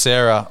 yeah.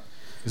 Sarah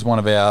is one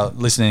of our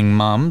listening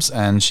mums,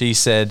 and she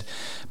said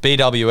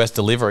BWS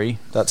delivery.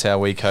 That's how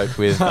we cope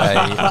with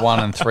a 1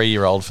 and 3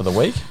 year old for the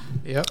week.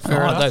 Yep.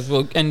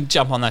 And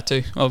jump on that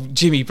too. Of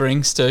Jimmy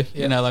Brings too.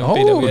 You know, like Oh,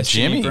 BWS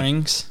Jimmy.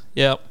 Brings.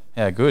 Yep.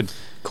 Yeah, good.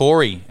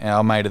 Corey,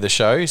 our mate of the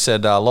show,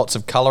 said lots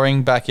of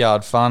colouring,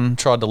 backyard fun,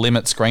 tried to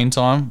limit screen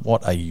time.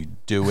 What are you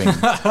doing?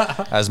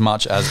 As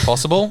much as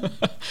possible.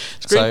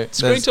 Screen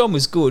there's time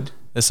was good.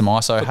 there's some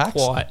ISO But hacks.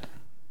 quiet.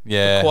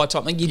 Yeah. Quiet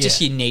time. Like, you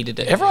needed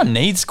it. Everyone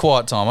needs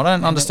quiet time. I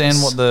don't understand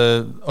was-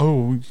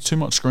 what too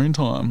much screen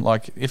time.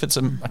 Like, if it's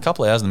a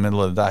couple of hours in the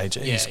middle of the day,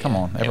 geez, come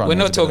on. Everyone We're needs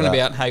not a bit talking of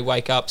that. about, hey,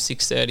 wake up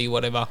 6:30,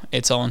 whatever.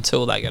 It's on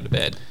until they go to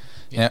bed.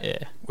 Yeah. Yeah.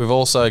 We've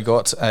also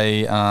got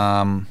a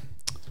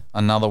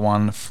another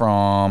one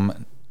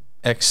from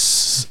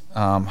ex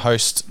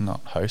host, not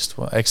host,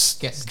 well, ex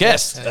guest.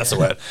 That's the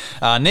word.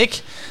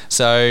 Nick.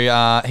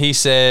 So he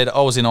said,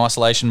 I was in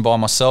isolation by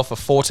myself for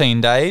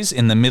 14 days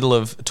in the middle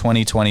of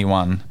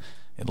 2021.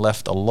 It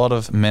left a lot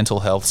of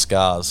mental health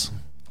scars.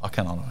 I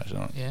cannot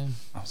imagine it. Yeah.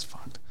 I was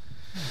fucked.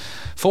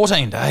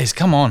 14 days,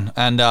 come on.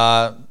 And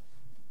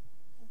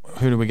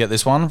who did we get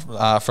this one?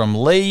 From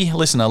Lee.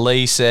 Listener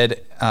Lee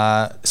said,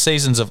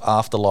 Seasons of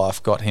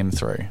Afterlife got him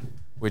through,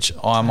 which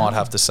I might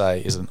have to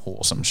say is an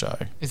awesome show.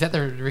 Is that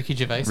the Ricky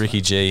Gervais? Ricky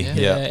one? G,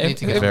 yeah. Need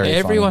to go. Very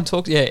everyone funny.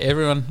 talked. Yeah,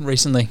 everyone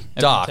recently. have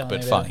been Dark telling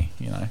but me about funny,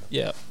 you know. it.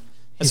 Yeah.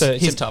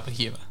 His type of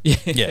humour.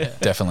 Yeah,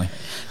 definitely.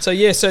 So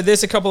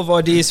there's a couple of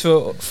ideas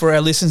for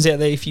our listeners out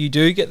there. If you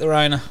do get the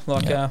Rona,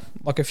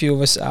 like a few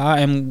of us are,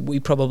 and we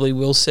probably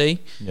will see,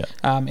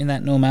 in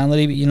that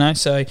normality. But, you know,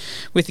 so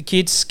with the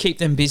kids, keep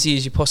them busy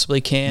as you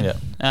possibly can.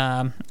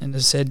 Yeah. And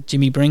as I said,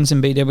 Jimmy Brings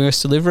and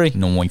BWS Delivery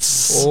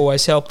Nice.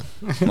 always help.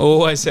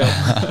 Always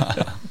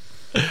help.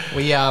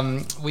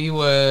 We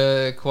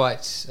were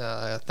quite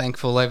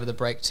thankful over the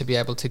break to be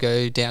able to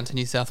go down to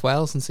New South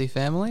Wales and see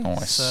family.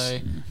 Nice. So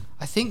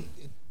I think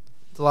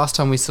the last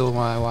time we saw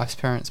my wife's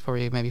parents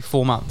probably maybe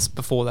 4 months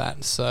before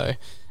that. So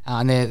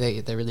and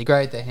they're really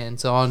great. They're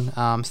hands on.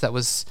 So that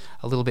was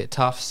a little bit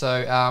tough.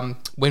 So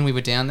when we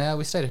were down there,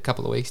 we stayed a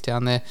couple of weeks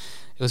down there.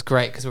 It was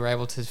great because we were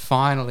able to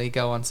finally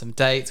go on some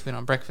dates. Went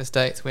on breakfast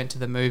dates. Went to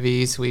the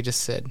movies. We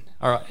just said,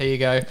 "All right, here you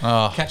go.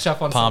 Catch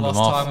up on some palmed lost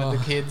them off. time with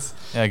the kids."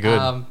 Yeah,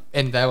 good.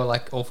 And they were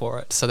like all for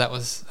it. So that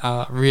was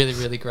really,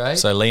 really great.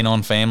 So lean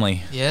on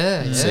family.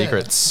 yeah.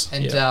 Secrets.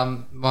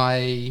 And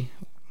my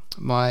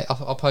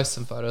I'll post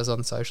some photos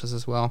on socials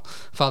as well.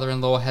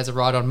 Father-in-law has a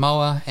ride-on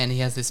mower, and he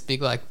has this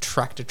big like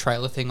tractor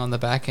trailer thing on the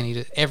back, and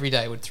he every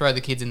day would throw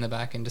the kids in the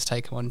back and just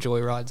take them on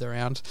joy rides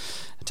around,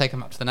 take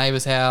them up to the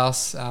neighbour's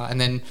house, and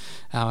then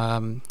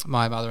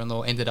my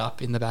mother-in-law ended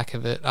up in the back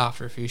of it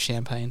after a few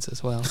champagnes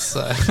as well.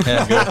 So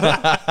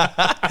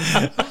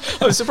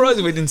I'm surprised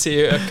we didn't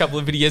see a couple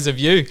of videos of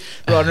you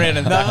riding around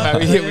in the back,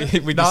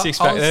 mate, with your six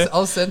pack there. I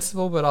was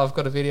sensible, but I've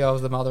got a video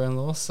of the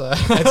mother-in-law, so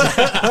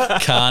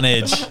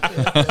Carnage.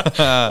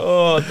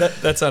 Oh,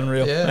 that's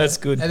unreal. yeah. That's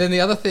good. And then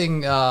the other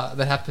thing that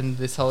happened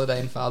this holiday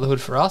in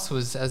fatherhood for us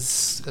was,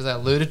 as I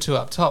alluded to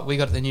up top, we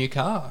got the new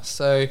car.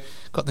 So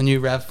got the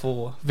new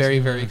RAV4. Very,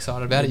 very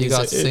excited about it. You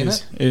guys have seen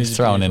it? He's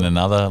throwing in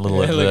another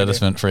little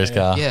advertisement for his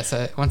car. Yeah,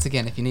 so once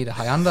again, if you need a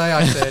Hyundai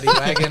i30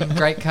 wagon,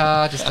 great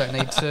car, just don't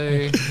need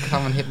two,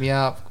 come and hit me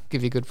up,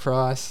 give you a good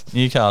price.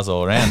 New cars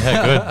all around.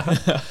 How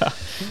good.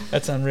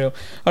 That's unreal.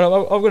 All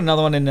right, I've got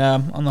another one in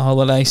on the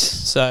holidays.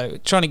 So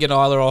trying to get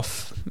Isla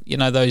off,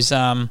 those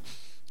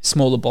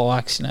smaller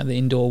bikes, the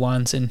indoor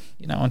ones, and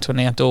onto an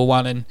outdoor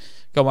one, and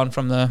got one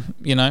from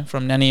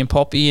from Nanny and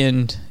Poppy,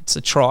 and it's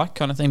a trike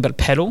kind of thing, but a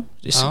pedal,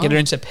 just to get her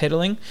into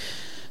pedaling.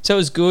 So it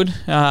was good.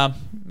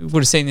 Would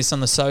have seen this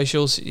on the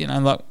socials.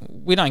 Like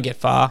we don't get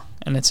far,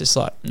 and it's just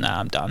like, nah,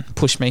 I'm done.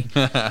 Push me,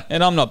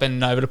 and I'm not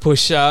bending over to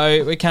push.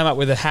 So we came up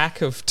with a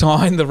hack of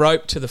tying the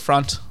rope to the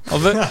front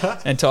of it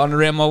and tying it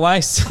around my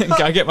waist, and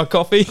go get my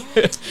coffee,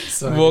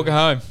 and walk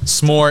home.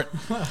 Smart,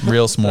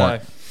 real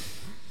smart.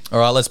 All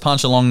right, let's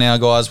punch along now,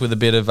 guys, with a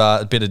bit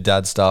of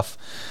dad stuff.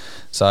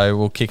 So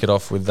we'll kick it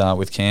off with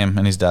Cam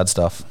and his dad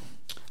stuff.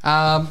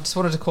 Just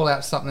wanted to call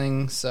out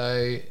something.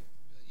 So,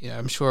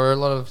 I'm sure a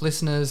lot of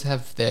listeners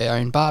have their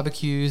own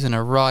barbecues and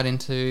are right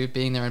into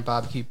being their own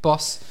barbecue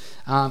boss.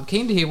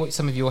 Keen to hear what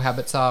some of your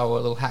habits are or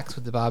little hacks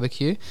with the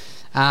barbecue.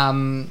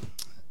 I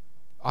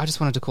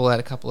just wanted to call out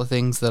a couple of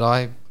things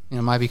that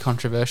may be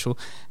controversial.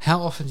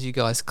 How often do you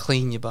guys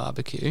clean your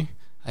barbecue?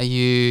 Are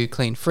you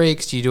clean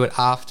freaks? Do you do it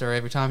after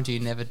every time? Do you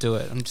never do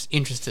it? I'm just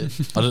interested.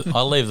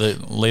 I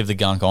leave the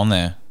gunk on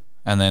there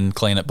and then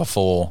clean it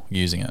before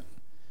using it.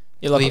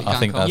 I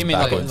think that's you mean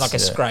backwards. like a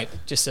scrape?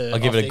 Just I'll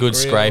give it a good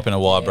scrape and a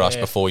wire brush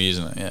before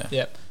using it. Yeah.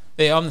 Yep.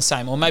 Yeah, I'm the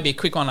same. Or maybe a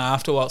quick one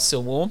after while it's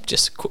still warm.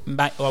 Just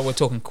we're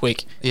talking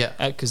quick. Yeah.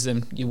 Because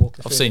then you walk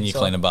the food I've seen you inside.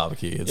 clean a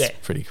barbecue. It's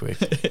pretty quick.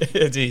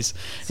 It is.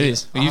 It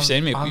is. But you've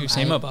seen me. You've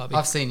seen my barbecue.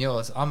 I've seen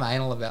yours. I'm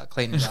anal about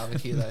cleaning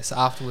barbecue though. So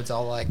afterwards,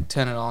 I'll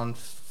turn it on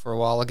for a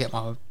while. I'll get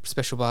my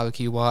special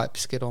barbecue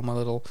wipes, get all my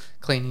little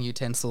cleaning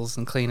utensils,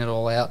 and clean it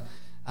all out.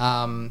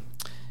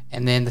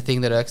 And then the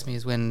thing that irks me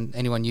is when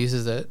anyone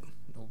uses it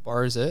or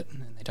borrows it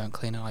and they don't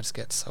clean it. I just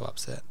get so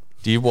upset.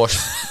 Do you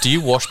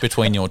wash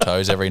between your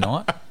toes every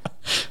night?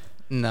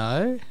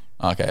 No.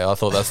 Okay, I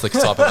thought that's the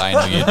type of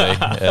anal you'd be.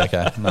 Yeah,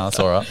 okay, no, that's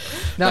all right.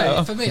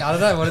 No, for me, I don't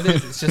know what it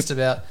is. It's just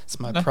about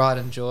my pride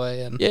and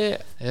joy, and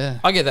yeah.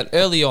 I get that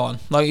early on.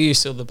 Like you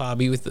saw the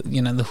Barbie with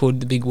the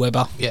hood, the big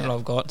Weber that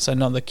I've got. So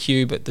not the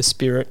Q, but the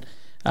Spirit.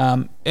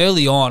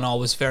 Early on, I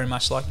was very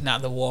much like,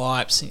 the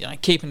wipes,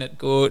 keeping it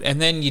good.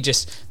 And then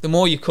the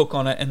more you cook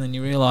on it, and then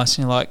you realise,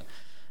 and you're like,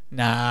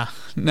 nah.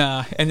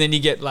 And then you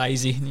get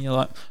lazy, and you're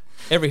like,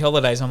 every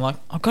holidays, I'm like,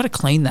 I've got to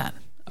clean that.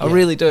 I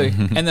really do.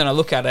 And then I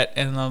look at it,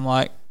 and I'm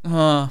like,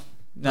 oh,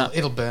 no.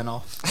 It'll burn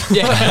off.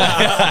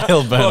 Yeah.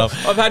 It'll burn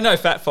off. I've had no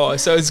fat fire,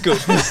 so it's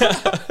good.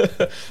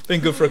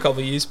 Been good for a couple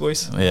of years,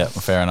 boys. Yeah,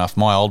 fair enough.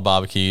 My old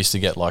barbecue used to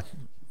get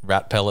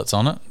rat pellets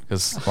on it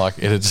because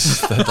it'd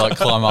just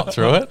climb up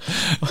through it,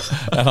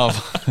 and I've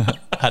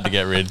had to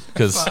get rid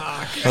because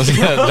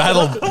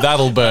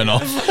that'll burn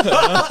off.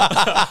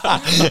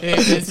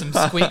 There's some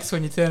squeaks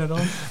when you turn it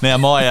on. Now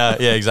my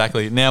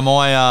exactly. Now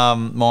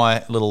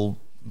my little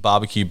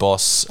barbecue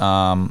boss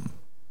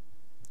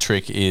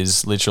trick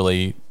is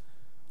literally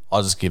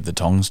I just give the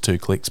tongs 2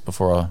 clicks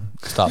before I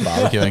start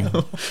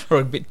barbecuing. Or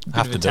a bit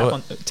Have of to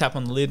a tap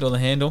on the lid or the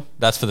handle.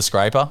 That's for the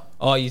scraper.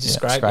 Oh, you just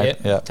scrape.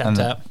 Yeah. Tap, and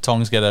tap. The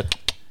tongs get a,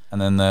 and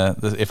then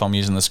the if I'm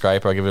using the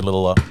scraper, I give it a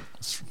little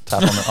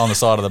tap on the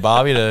side of the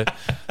barbie to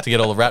get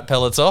all the rat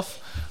pellets off.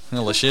 And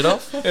all the shit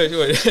off. Get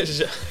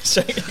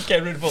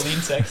rid of all the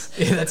insects.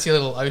 Yeah, that's your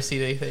little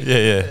OCD thing.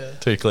 Yeah.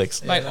 2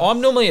 clicks. Mate, I'm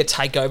normally a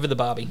take over the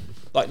Barbie.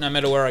 Like, no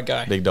matter where I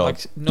go. Big dog.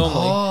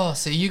 Normally. Oh,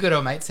 so you go to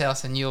a mate's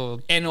house and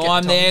you'll... And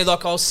I'm there,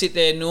 I'll sit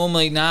there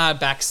normally,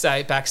 back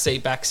seat,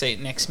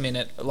 next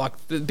minute.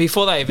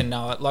 Before they even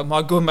know it.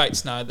 My good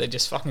mates know, they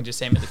just hand me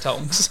the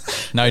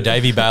tongs. No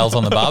Davy Bales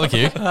on the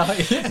barbecue.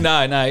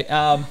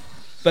 No.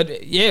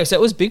 But, yeah, so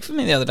it was big for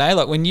me the other day.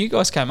 When you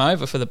guys came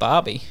over for the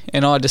Barbie,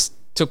 and I just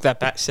took that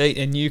back seat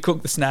and you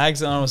cooked the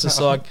snags, and I was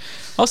just like,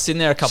 I was sitting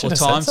there a couple of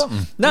times.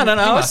 No.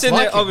 I was sitting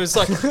there. I was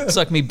like, it's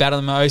like me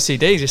battling my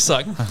OCD, just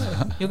like,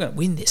 you're going to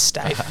win this,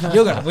 Dave.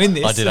 You're going to win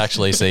this. I did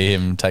actually see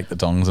him take the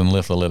tongs and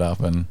lift the lid up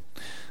and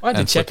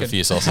flip a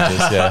few sausages.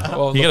 Yeah,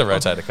 well, you got to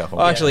rotate a couple.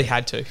 I actually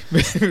had to.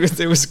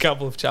 There was a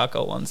couple of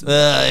charcoal ones.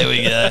 Here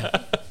we go.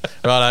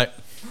 Righto.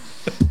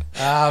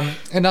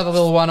 Another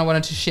little one I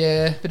wanted to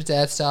share, bit of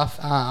dad stuff.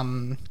 I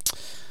don't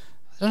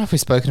know if we've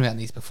spoken about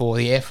these before.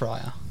 The air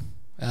fryer.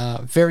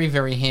 Very,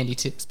 very handy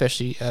tip,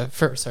 especially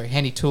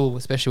handy tool,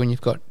 especially when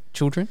you've got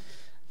children.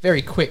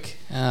 Very quick,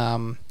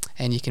 and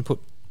you can put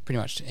pretty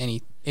much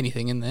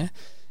anything in there.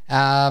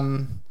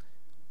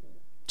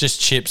 Just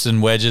chips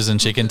and wedges and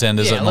chicken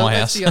tenders at my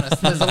house. Let's be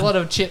honest. There's a lot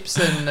of chips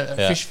and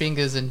fish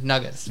fingers and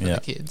nuggets for the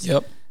kids.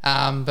 Yep.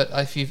 But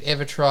if you've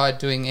ever tried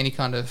doing any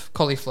kind of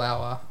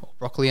cauliflower or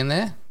broccoli in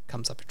there,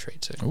 comes up a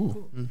treat too.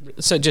 Ooh.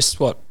 So just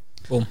what?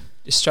 Boom.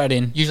 Just straight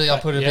in. Usually I'll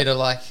put a bit of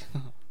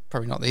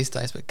probably not these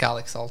days, but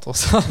garlic salt or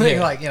something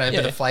a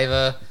bit of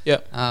flavour.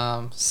 Yep.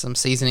 Some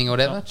seasoning or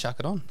whatever. Chuck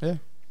it on. Yeah.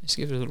 Just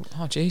give it a little.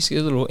 Oh, geez, give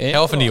it a little air.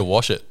 How often do you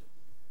wash it?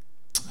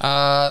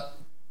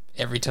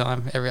 Every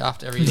time,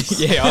 after every use.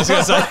 Yeah, I was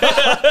going to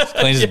say.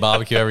 Cleans his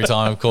barbecue every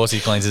time. Of course, he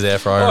cleans his air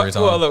fryer every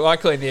time. Well, look, I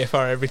clean the air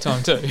fryer every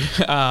time too.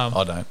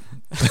 I don't.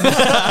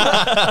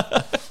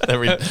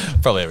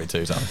 Probably every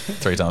 3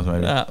 times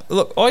maybe.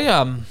 Look, I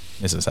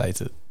Mrs.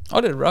 hates it.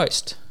 I did a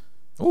roast.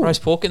 Ooh.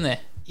 Roast pork in there.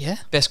 Yeah.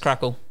 Best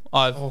crackle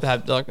I've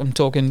had. Like I'm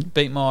talking,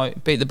 beat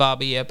the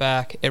barbie out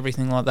back,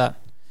 everything like that.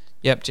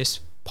 Yep,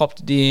 just popped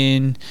it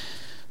in,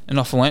 and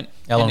off I went.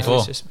 How long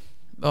for?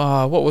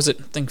 What was it?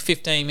 I think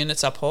 15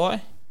 minutes up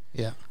high.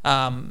 Yeah.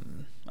 I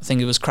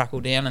think it was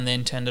crackled down and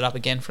then turned it up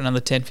again for another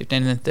 10, 15,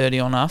 and then 30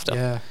 on after.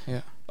 Yeah,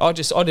 yeah. I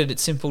did it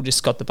simple,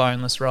 just got the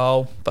boneless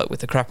roll, but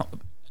with the crackle.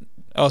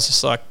 I was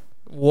just like,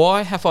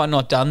 why have I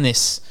not done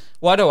this?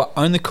 Why do I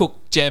only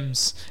cook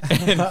gems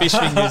and fish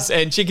fingers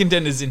and chicken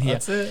tenders in here?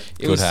 That's it.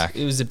 Good hack.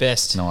 It was the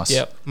best. Nice.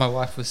 Yep. My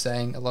wife was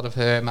saying a lot of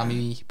her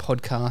mummy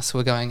podcasts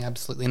were going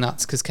absolutely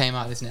nuts because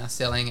Kmart is now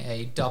selling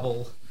a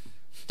double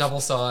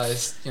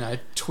size,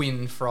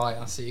 twin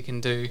fryer, so you can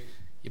do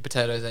your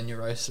potatoes and your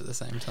roast at the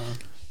same time.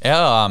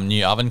 Our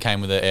new oven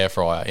came with an air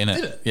fryer in it.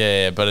 Did it?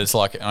 Yeah, but it's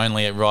like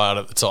only right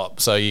at the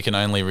top, so you can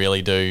only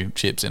really do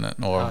chips in it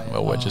or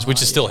wedges,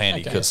 which is still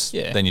handy because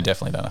then you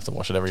definitely don't have to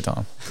wash it every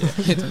time.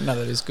 Yeah. No,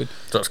 that is good.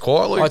 Just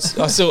quietly. I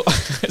saw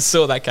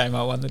that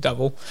Kmart won the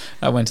double.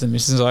 I went to the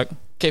missus like,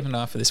 keep an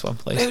eye for this one,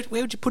 please.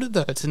 Where would you put it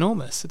though? It's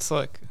enormous. It's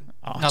like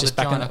Just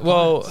back in. giant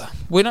Well,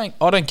 appliance.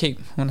 I don't keep.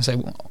 When I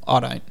say I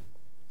don't.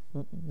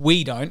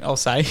 We don't. I'll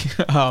say,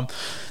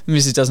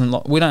 Mrs.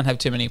 doesn't. We don't have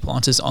too many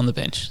appliances on the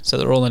bench, so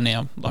they're all in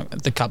now, like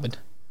the cupboard.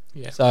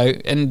 Yeah.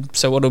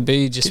 So what'll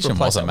be just Kitchen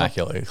replace was that one.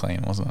 immaculately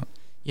clean, wasn't it?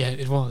 Yeah,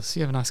 it was.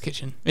 You have a nice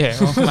kitchen. Yeah,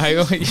 well, mate,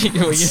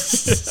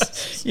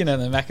 you know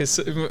the Mac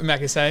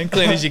is saying,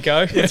 clean as you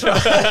go.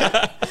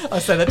 I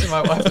say that to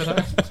my wife at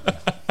home.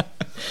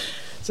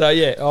 So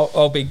yeah,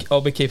 I'll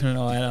be keeping an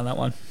eye out on that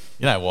one.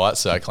 You know why it's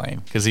so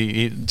clean? Because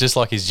he just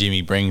like his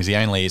Jimmy Brings, he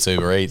only eats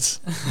Uber Eats.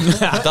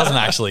 Doesn't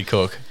actually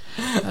cook.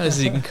 That is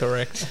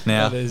incorrect.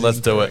 Now let's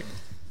do it.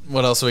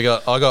 What else have we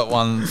got? I got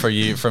one from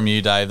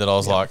you, Dave. That I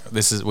was like,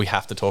 we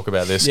have to talk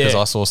about this because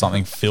I saw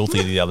something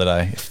filthy the other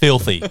day.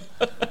 Filthy.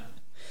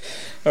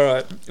 All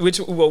right.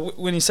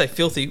 When you say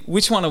filthy,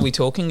 which one are we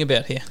talking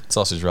about here?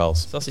 Sausage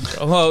rolls. Sausage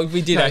roll. Well,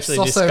 we did actually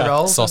discuss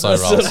rolls. Sausage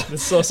rolls. the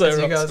sausage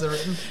rolls. You guys have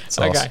written.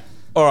 Sauce. Okay.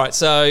 All right.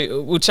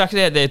 So we'll chuck it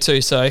out there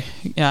too. So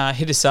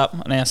hit us up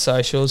on our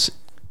socials.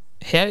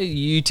 How are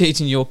you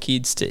teaching your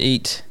kids to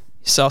eat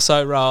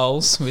sausage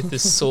rolls with the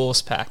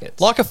sauce packets?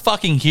 Like a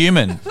fucking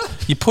human.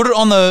 You put it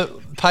on the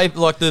paper,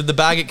 like the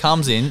bag it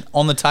comes in,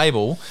 on the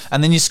table,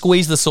 and then you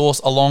squeeze the sauce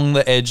along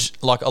the edge,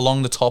 like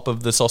along the top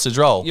of the sausage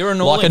roll. You're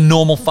like a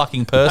normal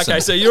fucking person. Okay,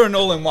 so you're an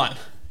all-in-one.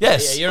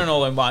 Yes. Yeah, you're an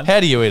all-in-one. How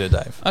do you eat it,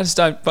 Dave? I just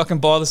don't fucking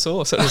buy the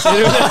sauce. I just eat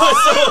it without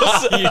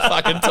the sauce. You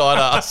fucking tight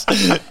ass.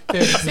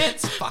 30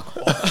 cents. Fuck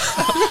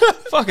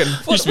off. Fucking.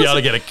 Used to be able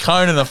to get a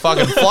cone and a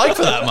fucking flake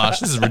for that much.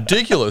 This is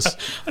ridiculous.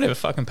 I never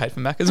fucking paid for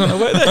Macca's when I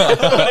worked there.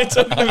 What are you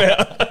talking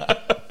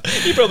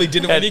about? You probably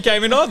didn't when you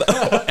came in either.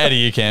 How do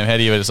you, Cam? How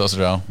do you eat a sausage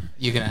roll?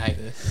 You're going to hate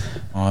this.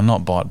 Oh,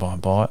 not bite by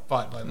bite.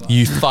 Bite by bite.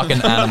 You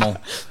fucking animal.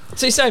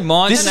 So you say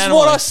mine's This an is animal.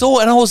 what I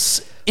saw, and I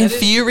was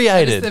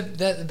infuriated.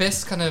 That is the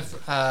best kind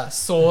of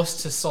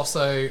sauce to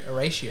soso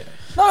ratio.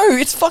 No,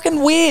 it's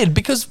fucking weird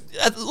because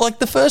like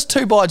the first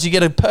 2 bites you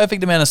get a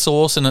perfect amount of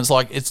sauce and it's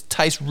like it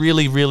tastes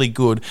really, really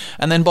good.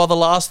 And then by the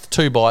last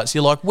 2 bites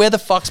you're like, where the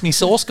fuck's me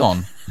sauce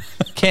gone?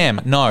 Cam,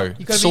 no.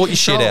 Sort your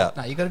shit out.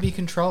 No, you got to be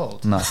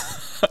controlled. No.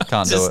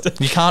 Can't do it.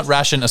 You can't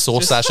ration a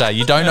sauce sachet.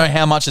 You don't know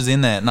how much is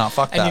in there. No,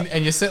 fuck that.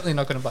 And you're certainly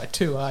not going to buy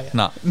 2, are you?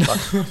 No,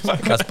 fuck.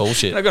 That's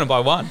bullshit. You're not going to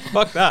buy one.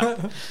 Fuck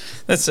that.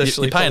 That's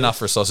actually You pay enough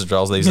for sausage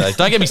rolls these days.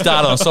 Don't get me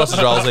started on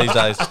sausage rolls these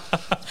days.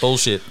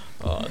 Bullshit.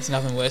 Oh, there's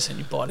nothing worse than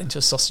you bite into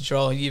a sausage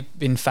roll you've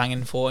been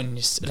fanging for and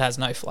it has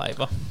no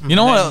flavour. You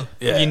know what?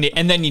 Yeah.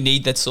 And then you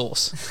need that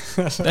sauce.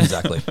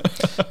 Exactly.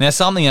 Now,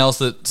 something else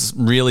that's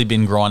really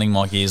been grinding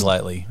my gears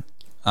lately.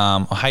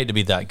 I hate to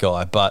be that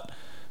guy, but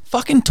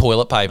fucking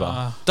toilet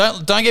paper.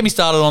 Don't get me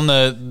started on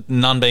the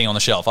none being on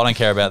the shelf. I don't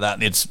care about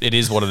that. It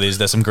is what it is.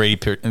 There's some greedy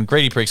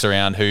pricks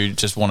around who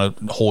just want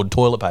to hoard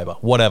toilet paper.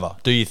 Whatever.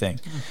 Do your thing.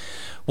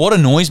 What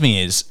annoys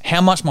me is how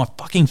much my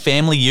fucking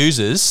family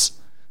uses.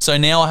 So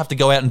now I have to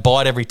go out and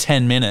buy it every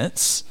 10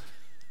 minutes.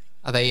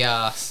 Are they?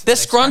 They're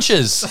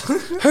scrunchers.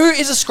 Who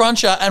is a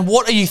scruncher and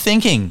what are you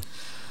thinking?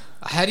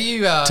 How do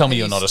you? Tell me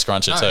you're not a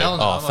scruncher too. hell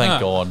no, Oh, I'm thank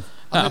not. God.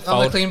 I'm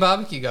a clean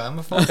barbecue guy. I'm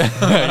a fold.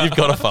 You've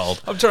got to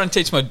fold. I'm trying to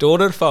teach my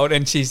daughter to fold,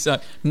 and she's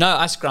like, "No,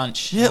 I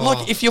scrunch." Yeah,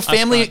 like if your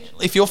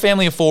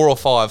family of 4 or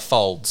 5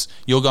 folds,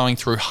 you're going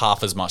through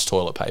half as much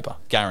toilet paper,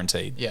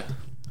 guaranteed. Yeah.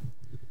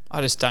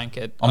 I just don't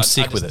get. I'm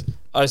sick with it.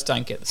 I just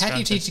don't get the How do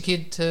you teach a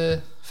kid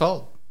to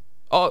fold?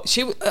 Oh,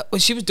 she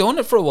was doing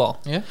it for a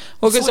while. Yeah.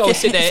 Well, because I would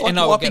sit there It's like and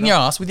I would wiping your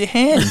ass with your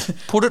hand.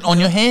 Put it on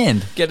your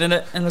hand. get in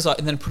it, and it was like,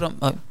 and then put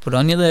it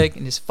on your leg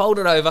and just fold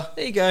it over.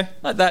 There you go,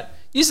 like that.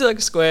 Use it like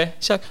a square.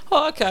 She's like,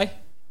 oh, okay.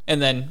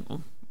 And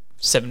then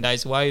 7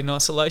 days away in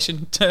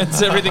isolation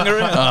turns everything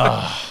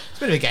around. It's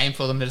a bit of a game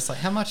for them. They're just like,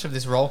 how much of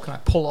this roll can I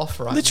pull off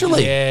right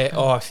Literally. Yeah.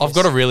 Oh, I've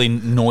got a really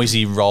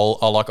noisy roll.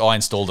 I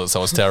installed it,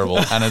 so it's terrible.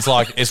 And it's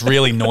like, it's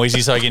really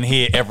noisy, so you can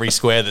hear every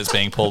square that's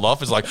being pulled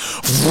off. It's like,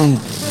 vroom,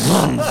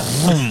 vroom,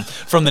 vroom,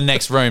 from the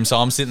next room. So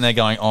I'm sitting there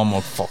going, oh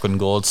my fucking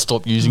God,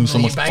 stop using so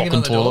you much banging fucking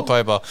on the toilet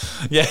paper.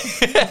 Yeah.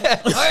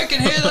 I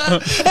can hear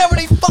that. How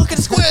many fucking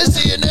squares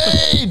do you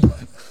need?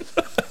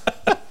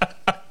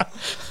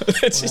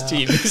 It's just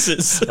your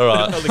missus. All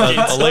right,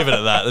 I'll leave it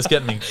at that.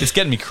 It's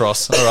getting me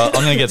cross. All right,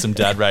 I'm going to get some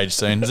dad rage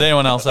soon. Does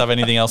anyone else have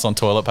anything else on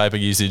toilet paper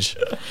usage?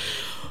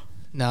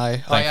 No.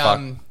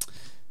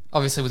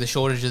 Obviously with the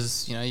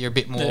shortages, you're a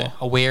bit more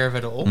aware of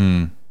it all. I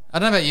don't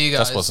know about you guys.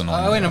 That's what's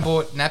annoying. I went and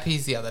bought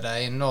nappies the other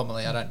day, and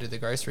normally I don't do the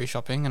grocery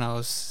shopping, and I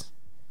was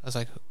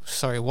like,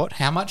 sorry, what?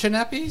 How much are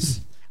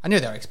nappies? I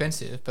knew they were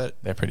expensive, but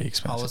They're pretty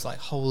expensive. I was like,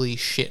 holy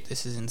shit,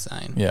 this is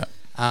insane. Yeah.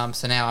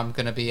 So now I'm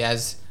going to be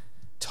as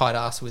tight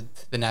ass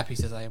with the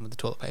nappies as I am with the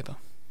toilet paper.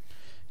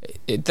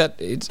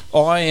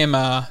 I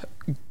am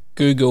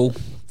Google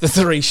the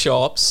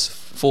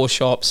 4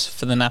 shops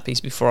for the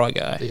nappies before I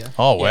go. Yeah.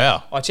 Oh,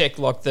 wow. I check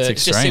like It's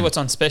just see extreme. what's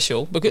on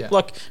special because Yeah.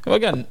 like if I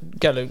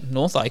go to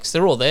North Lakes,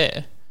 they're all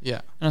there.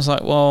 Yeah. And I was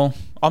like, well,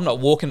 I'm not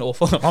walking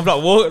I'm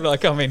not walking.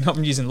 Like, I mean,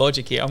 I'm using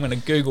logic here. I'm going to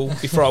Google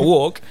before I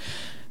walk,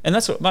 and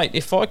that's what, mate.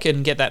 If I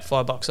can get that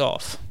 $5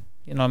 off,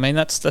 you know what I mean?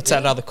 That's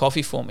that other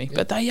coffee for me.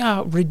 But they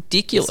are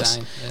ridiculous.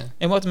 Insane, yeah.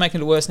 And what's making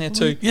it worse now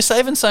too? You're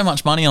saving so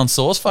much money on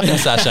sauce fucking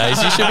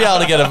sachets. You should be able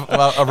to get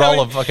a roll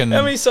of fucking...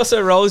 How many sausage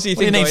rolls do you What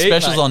do you think need I eat,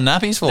 specials mate? on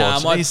nappies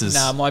for?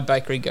 Jesus. My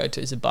bakery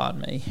go-to is a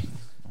banh mi.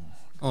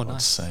 Oh,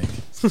 God's nice.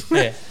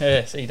 sake.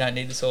 yeah, so you don't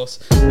need the sauce.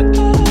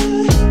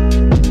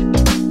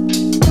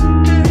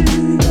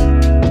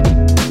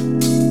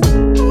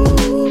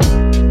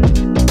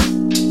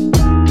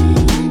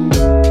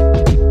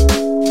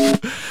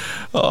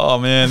 Oh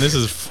man, this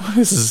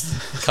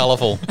is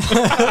colourful.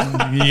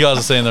 You guys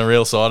are seeing the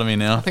real side of me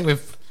now. I think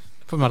we've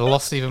might have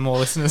lost even more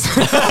listeners.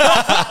 Okay,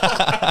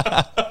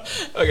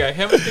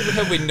 how many people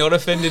have we not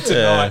offended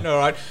tonight? Yeah. All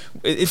right.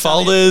 It's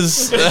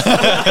Folders,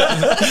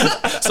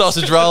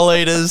 sausage roll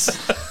eaters.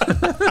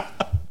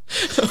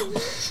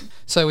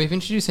 So we've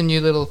introduced a new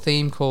little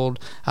theme called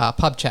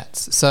Pub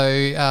Chats.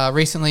 So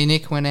recently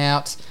Nick went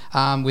out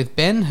with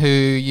Ben, who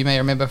you may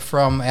remember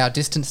from our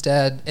Distance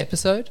Dad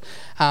episode,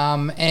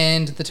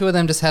 and the two of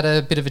them just had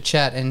a bit of a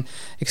chat. And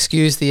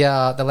excuse the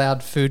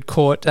loud food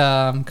court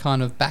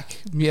kind of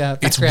background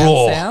It's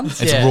raw. sounds.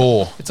 It's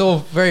raw. It's all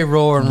very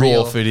raw and Raw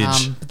real.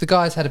 footage. But the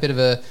guys had a bit of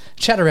a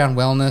chat around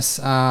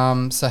wellness.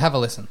 So have a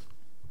listen.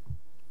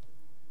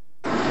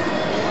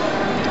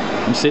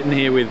 I'm sitting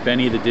here with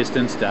Benny, the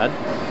Distance Dad,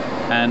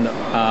 and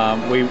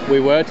we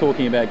were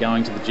talking about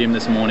going to the gym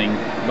this morning,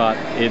 but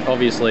it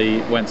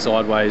obviously went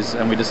sideways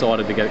and we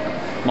decided to get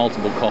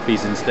multiple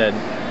coffees instead.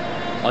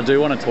 I do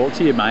want to talk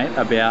to you, mate,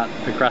 about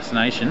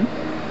procrastination,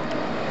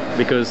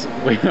 because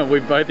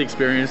we've both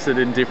experienced it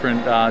in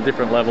different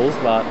levels,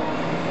 but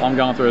I'm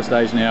going through a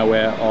stage now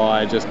where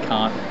I just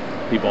can't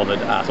be bothered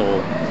at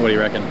all. What do you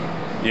reckon?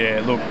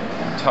 Yeah, look,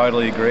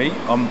 totally agree.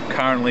 I'm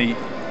currently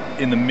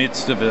in the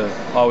midst of a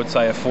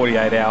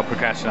 48-hour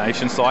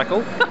procrastination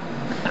cycle.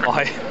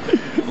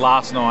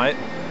 Last night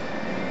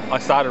I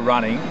started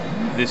running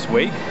this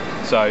week,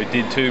 so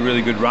did 2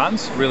 really good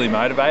runs, really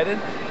motivated,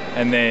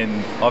 and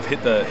then I've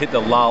hit the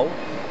lull,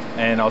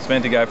 and I was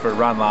meant to go for a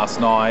run last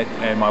night,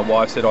 and my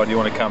wife said, "Oh, do you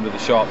want to come to the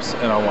shops?"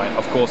 And I went,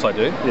 "Of course I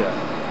do."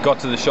 Yeah. Got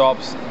to the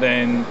shops,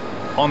 then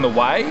on the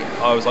way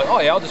I was like, "Oh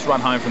yeah, I'll just run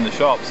home from the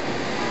shops."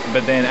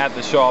 But then at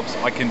the shops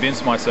I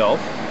convinced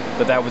myself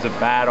that was a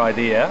bad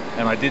idea,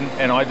 and I didn't,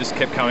 and I just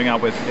kept coming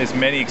up with as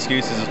many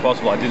excuses as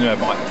possible. I didn't have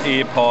my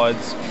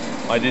earpods,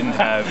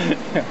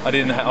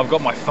 I've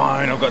got my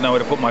phone, I've got nowhere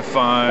to put my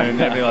phone,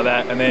 everything like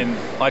that. And then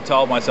I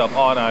told myself,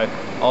 oh no,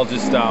 I'll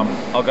just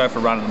I'll go for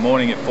a run in the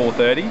morning at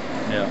 4:30.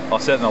 Yeah. I'll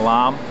set an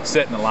alarm,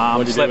 slept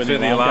through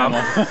the alarm,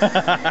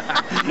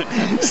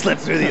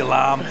 slept through the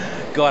alarm,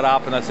 got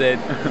up and I said,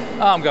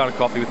 oh, I'm going to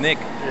coffee with Nick.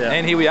 Yeah.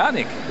 And here we are,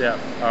 Nick. Yeah.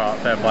 All right,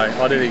 fair play.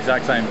 I do the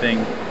exact same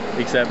thing,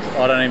 except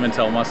I don't even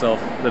tell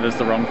myself that it's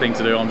the wrong thing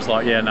to do. I'm just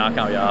like, yeah, no, I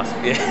can't be asked.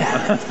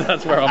 Yeah.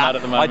 That's where I'm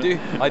at the moment.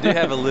 I do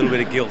have a little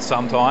bit of guilt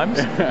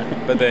sometimes,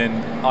 but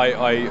then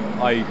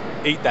I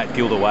eat that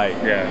guilt away.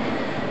 Yeah.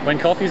 When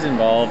coffee's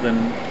involved,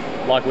 and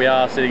like we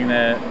are sitting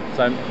there,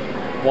 so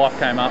wife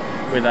came up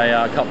with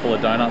a cup full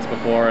of donuts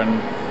before,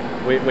 and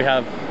we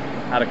have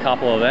had a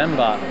couple of them,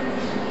 but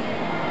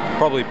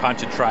Probably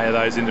punch a tray of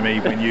those into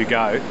me when you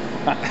go.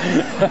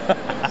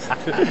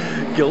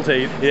 Guilt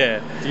eat.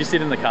 Yeah, Do you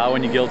sit in the car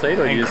when you guilt eat, or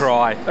do and you just,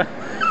 cry.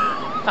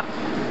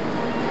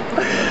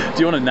 do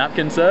you want a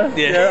napkin, sir?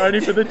 Yeah.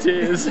 Only for the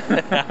tears.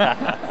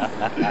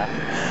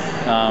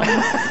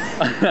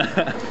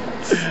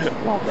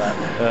 Love that.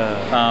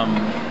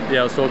 Yeah,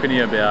 I was talking to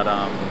you about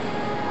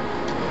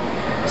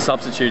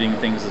substituting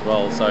things as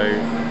well. So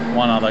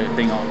one other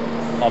thing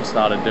I've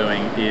started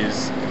doing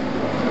is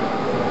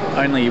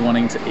only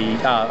wanting to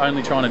eat,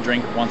 only trying to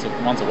drink once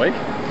a week.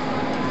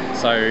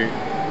 So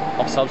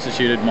I've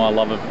substituted my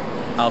love of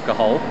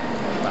alcohol.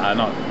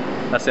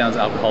 That sounds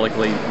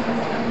alcoholically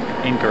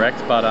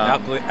incorrect, but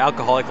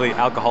Alcoholically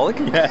alcoholic.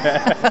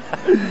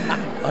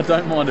 I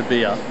don't mind a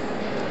beer.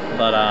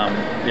 But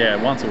yeah,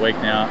 once a week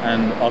now,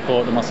 and I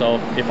thought to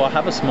myself, if I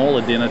have a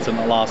smaller dinner than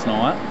last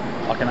night,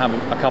 I can have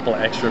a couple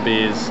of extra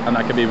beers, and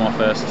that could be my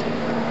first.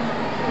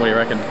 What do you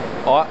reckon?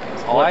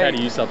 How do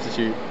you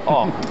substitute?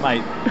 Oh,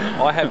 mate,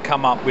 I have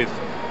come up with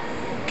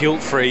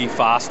guilt-free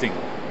fasting.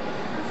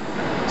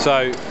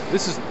 So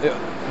this is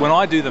when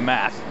I do the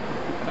math.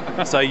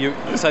 So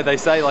they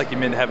say like you're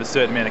meant to have a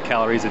certain amount of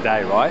calories a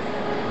day, right?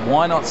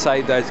 Why not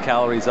save those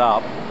calories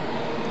up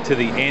to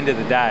the end of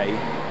the day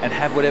and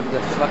have whatever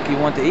the fuck you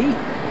want to eat?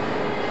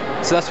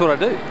 So that's what I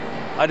do.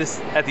 I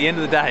just, at the end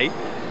of the day,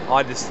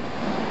 I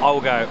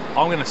will go,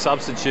 I'm going to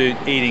substitute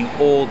eating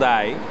all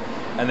day,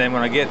 and then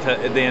when I get to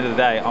at the end of the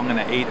day, I'm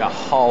going to eat a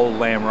whole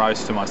lamb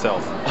roast to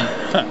myself.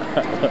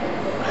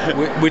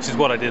 Which is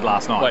what I did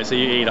last night. Wait, so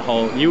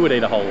you would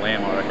eat a whole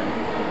lamb, I reckon.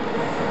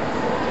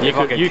 If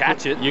I could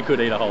catch it. You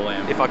could eat a whole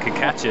lamb. If I could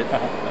catch it.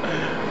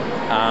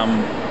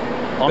 I'm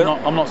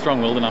not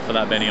strong-willed enough for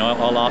that, Benny.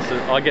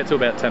 I get to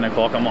about 10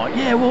 o'clock. I'm like,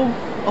 yeah, well,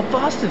 I've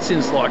fasted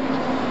since like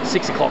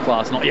 6 o'clock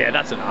last night. Yeah,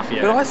 that's enough.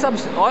 Yeah. But I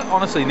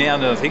honestly, now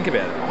that I think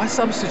about it, I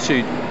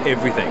substitute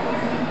everything.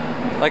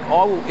 Like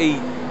I will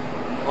eat.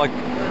 Like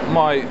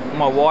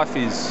my wife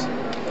is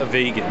a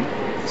vegan,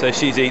 so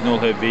she's eating all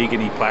her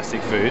vegan-y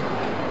plastic food,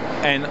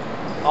 and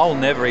I'll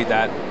never eat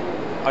that.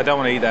 I don't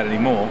want to eat that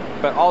anymore.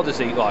 But I'll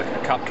just eat like a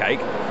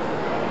cupcake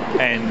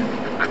and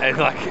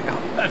like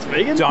that's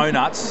vegan.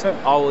 Donuts.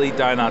 I will eat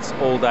donuts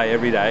all day,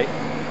 every day,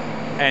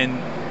 and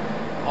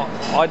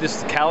I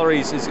just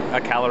calories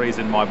are calories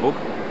in my book.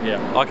 Yeah.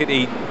 I could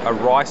eat a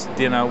rice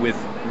dinner with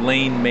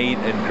lean meat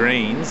and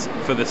greens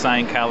for the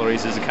same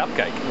calories as a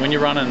cupcake. When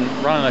you're running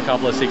a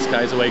couple of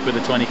 6Ks a week with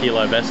a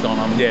 20-kilo vest on,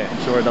 I'm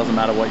sure it doesn't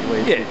matter what you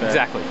eat. Yeah,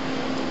 exactly.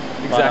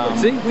 But,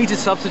 see, we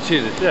just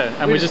substituted. Yeah,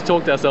 and we just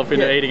talked ourselves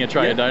into eating a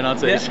tray of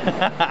donuts each.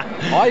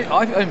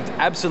 I'm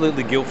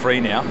absolutely guilt-free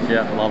now.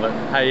 Yeah, love it.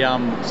 Hey,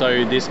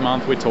 so this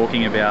month we're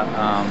talking about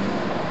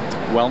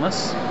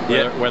wellness,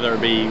 whether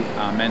it be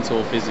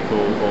mental,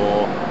 physical,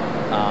 or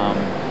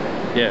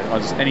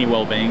just any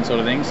well-being sort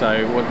of thing.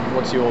 So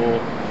what's your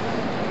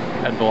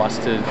advice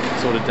to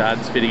sort of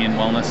dads fitting in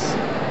wellness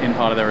in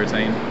part of their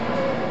routine?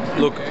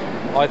 Look,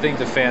 I think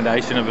the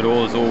foundation of it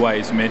all is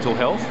always mental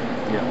health.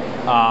 Yeah.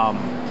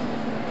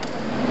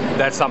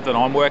 That's something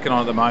I'm working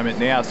on at the moment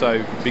now.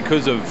 So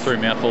because of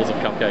through mouthfuls of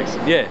cupcakes.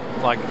 Yeah,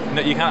 like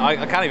you can't.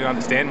 I can't even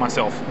understand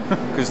myself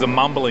because the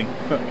mumbling.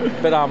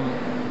 But I'm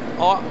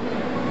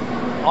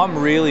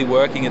really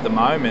working at the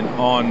moment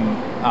on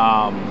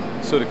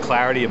sort of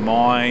clarity of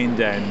mind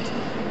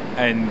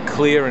and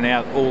clearing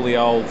out all the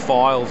old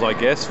files, I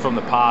guess, from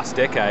the past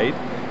decade,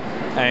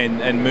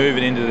 and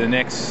moving into the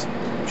next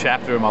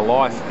chapter of my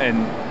life.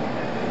 And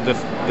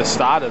the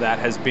start of that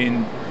has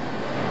been,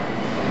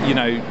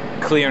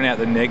 clearing out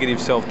the negative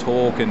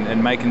self-talk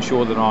and making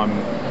sure that I'm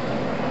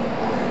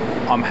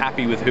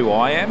happy with who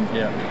I am.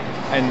 Yeah.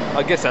 And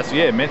I guess that's,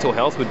 mental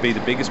health would be the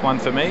biggest one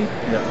for me.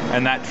 Yeah.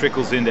 And that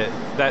trickles into,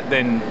 that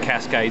then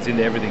cascades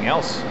into everything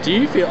else. Do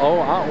you feel,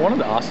 I wanted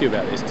to ask you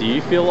about this, do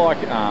you feel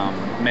like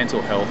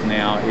mental health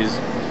now is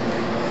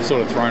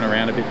sort of thrown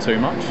around a bit too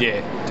much?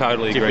 Yeah,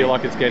 totally agree. Do you feel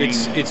like it's getting...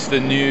 It's the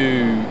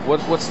new,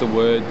 what's the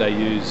word they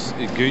use?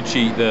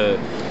 Gucci,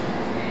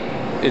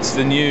 it's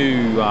the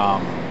new...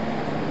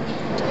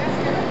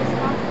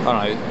 I don't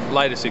know,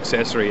 latest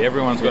accessory.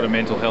 Everyone's got a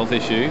mental health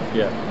issue.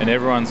 Yeah. And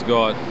everyone's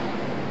got,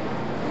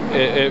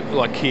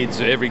 like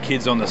kids, every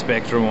kid's on the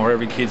spectrum, or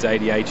every kid's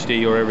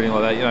ADHD or everything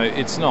like that.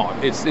 It's not.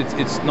 It's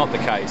not the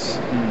case.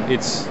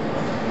 It's,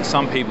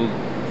 some people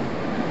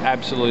I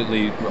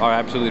absolutely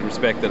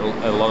respect that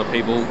a lot of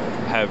people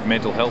have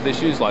mental health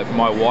issues. Like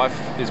my wife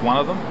is one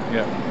of them.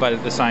 Yeah. But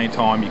at the same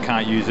time, you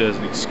can't use it as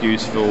an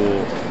excuse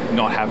for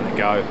not having a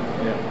go.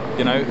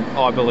 Yeah.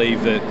 I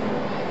believe that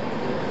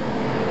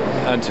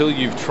until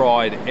you've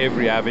tried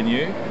every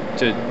avenue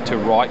to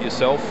right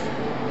yourself,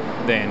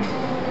 then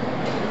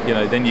you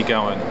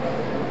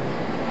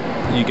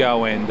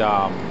go and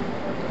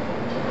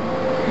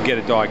get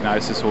a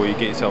diagnosis or you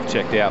get yourself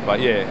checked out. But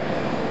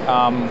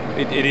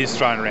it is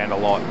thrown around a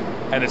lot,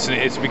 and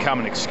it's become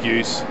an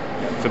excuse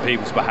for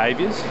people's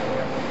behaviours,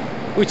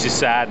 which is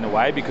sad in a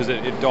way because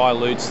it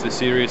dilutes the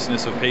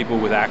seriousness of people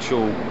with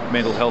actual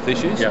mental health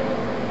issues. Yeah.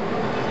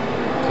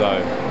 So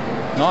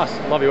nice.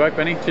 Love your work,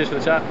 Benny. Cheers for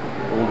the chat.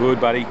 All good,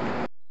 buddy.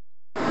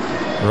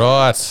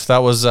 Right, that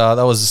was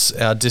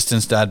our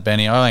distance dad,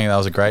 Benny. I think that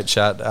was a great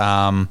chat.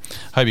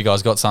 Hope you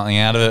guys got something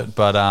out of it.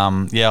 But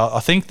yeah, I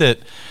think that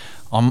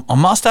I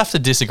must have to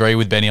disagree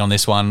with Benny on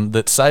this one.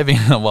 That saving,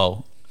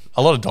 well,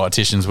 a lot of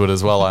dietitians would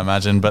as well, I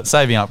imagine. But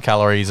saving up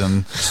calories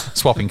and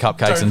swapping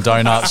cupcakes and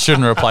donuts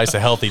shouldn't replace a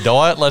healthy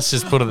diet. Let's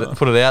just put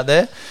it out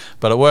there.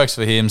 But it works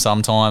for him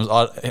sometimes.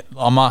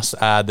 I must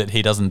add that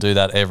he doesn't do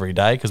that every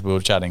day, because we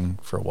were chatting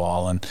for a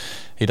while and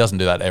he doesn't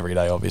do that every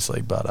day,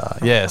 obviously. But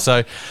yeah,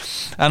 so,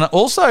 and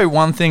also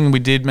one thing we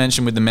did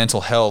mention with the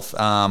mental health,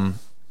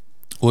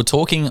 we're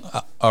talking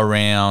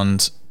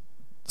around,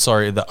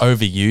 the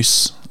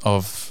overuse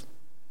of,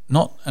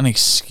 not an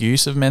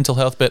excuse of mental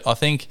health, but I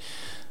think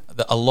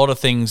that a lot of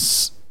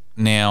things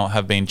now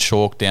have been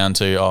chalked down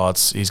to,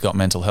 he's got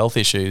mental health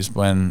issues,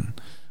 when,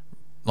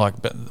 like,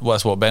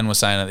 that's what Ben was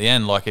saying at the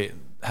end, like, it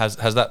has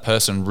that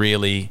person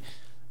really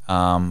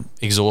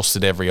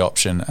exhausted every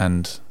option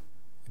and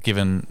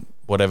given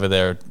whatever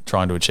they're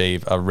trying to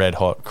achieve a red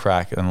hot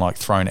crack and like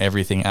thrown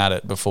everything at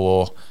it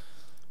before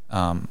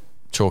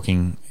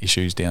chalking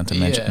issues down to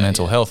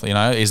mental health? You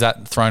know, is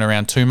that thrown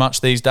around too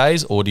much these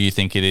days, or do you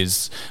think it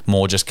is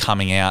more just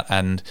coming out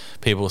and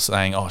people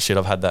saying, oh shit,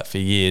 I've had that for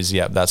years,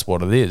 yeah, that's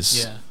what it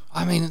is? Yeah,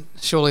 I mean,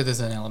 surely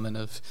there's an element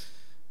of,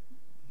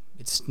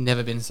 it's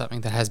never been something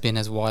that has been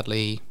as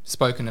widely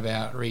spoken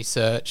about,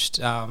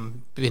 researched,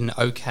 been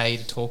okay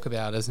to talk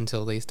about as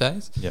until these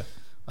days. Yeah,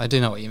 I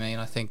do know what you mean.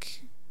 I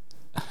think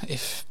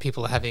if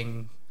people are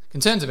having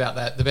concerns about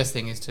that, the best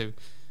thing is to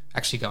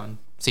actually go and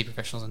see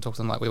professionals and talk to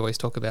them, like we always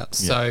talk about.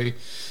 Yeah. So,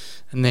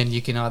 and then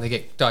you can either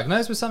get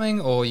diagnosed with something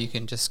or you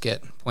can just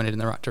get pointed in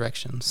the right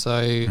direction.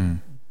 So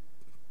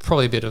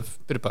probably a bit of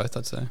both,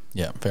 I'd say.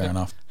 Yeah, fair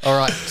enough. All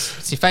right,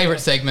 it's your favourite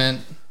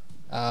segment,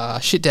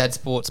 Shit Dad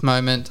Sports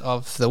Moment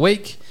of the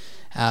week.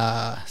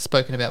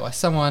 Spoken about by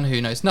someone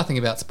who knows nothing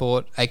about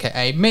sport,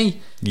 aka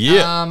me.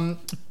 Yeah.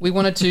 We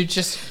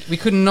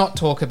could not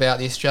talk about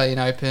the Australian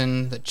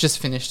Open that just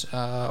finished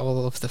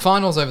all of the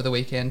finals over the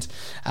weekend.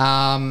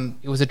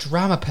 It was a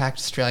drama-packed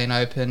Australian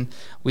Open.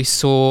 We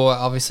saw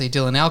obviously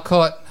Dylan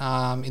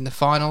Alcott in the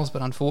finals,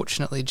 but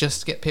unfortunately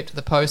just get pipped to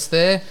the post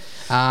there.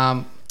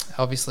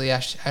 Obviously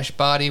Ash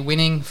Barty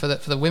winning for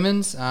the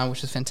women's,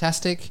 which is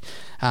fantastic.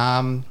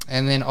 And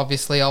then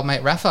obviously old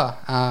mate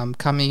Rafa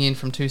coming in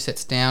from 2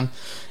 sets down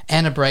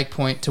and a break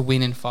point to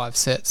win in 5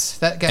 sets.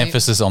 That game,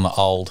 emphasis on the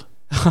old.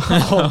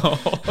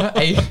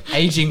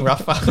 Aging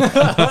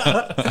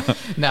Rafa.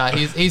 No,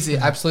 he's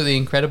absolutely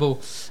incredible.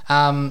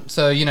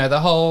 So, you know, the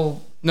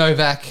whole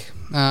Novak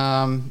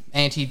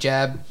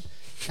anti-jab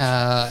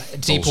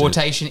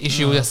deportation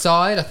issue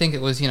aside, I think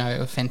it was, you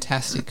know, a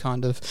fantastic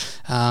kind of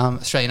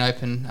Australian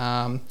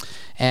Open,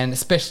 and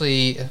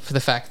especially for the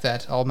fact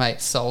that old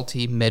mate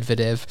Salty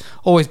Medvedev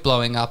always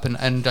blowing up,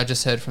 and I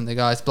just heard from the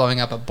guys blowing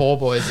up at ball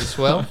boys as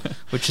well,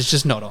 which is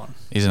just not on.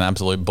 He's an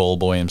absolute ball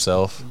boy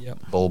himself.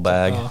 Yep. Ball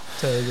bag. Oh,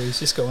 totally. He's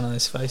just got one of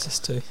those faces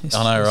too.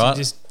 I know, right?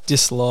 Just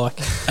dislike.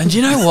 And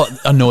you know what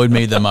annoyed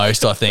me the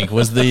most, I think,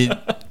 was the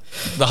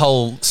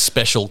whole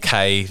Special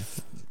K,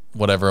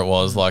 whatever it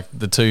was, like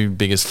the two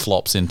biggest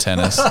flops in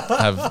tennis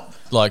have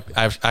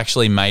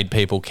actually made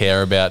people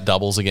care about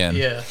doubles again.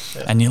 Yeah.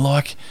 And you're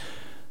like,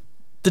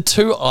 the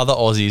two other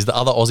Aussies, the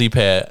other Aussie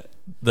pair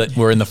that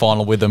were in the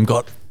final with them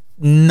got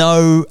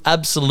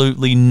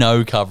absolutely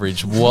no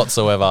coverage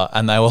whatsoever,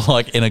 and they were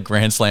like in a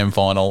Grand Slam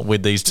final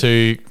with these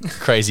two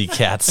crazy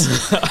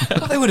cats.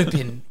 Well, they would have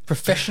been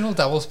professional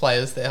doubles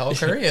players their whole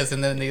careers,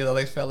 and then the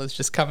other fellas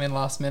just come in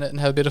last minute and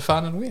have a bit of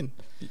fun and win.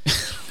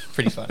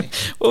 Pretty funny.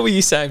 What were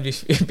you saying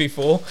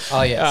before?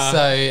 Oh yeah,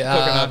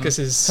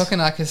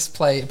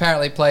 Kokonakis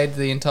apparently played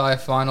the entire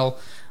final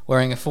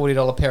wearing a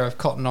 $40 pair of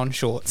Cotton On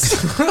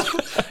shorts.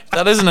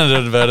 That isn't an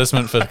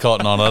advertisement for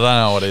Cotton On. I don't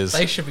know what it is.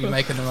 They should be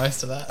making the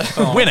most of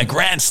that. Win a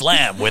Grand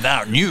Slam with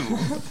our new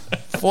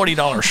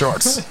 $40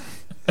 shorts.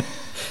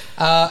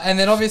 And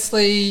then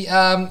obviously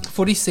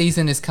footy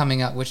season is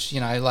coming up, which, you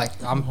know, like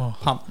I'm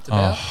pumped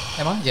about.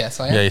 Am I?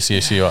 Yes, I am.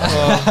 Yes, you are.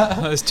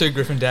 Well, there's two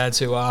Griffin dads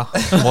who are.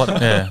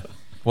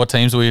 What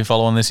teams are we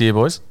following this year,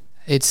 boys?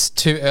 It's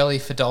too early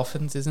for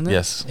Dolphins, isn't it?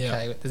 Yes.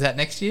 Okay, is that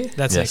next year?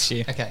 That's next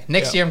year. Okay,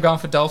 next year I'm going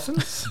for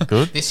Dolphins.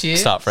 Good. This year,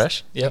 start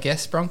fresh. I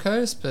guess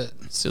Broncos, but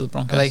Still the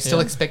Broncos. are they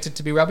still expected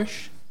to be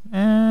rubbish?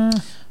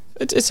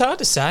 It's hard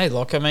to say.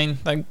 Like, I mean,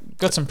 they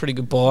got some pretty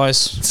good buys.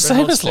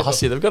 Same as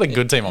last year. They've got a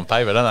good team on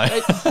paper, don't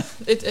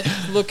they?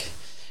 Look,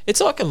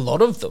 it's like a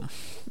lot of them.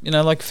 You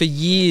know, like for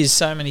years,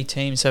 so many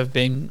teams have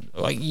been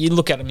like, you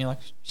look at them, you're like,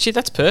 shit,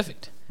 that's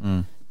perfect.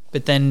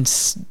 But then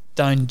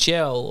don't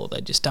gel, or they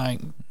just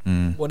don't.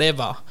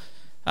 Whatever.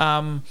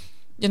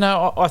 You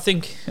know, I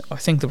think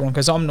the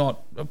Broncos. I'm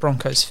not a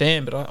Broncos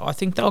fan, but I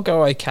think they'll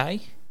go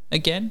okay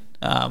again.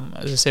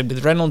 As I said,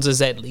 with Reynolds as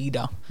that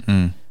leader,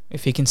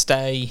 if he can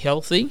stay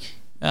healthy,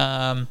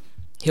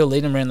 he'll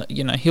lead them around.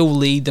 He'll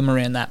lead them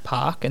around that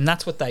park, and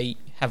that's what they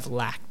have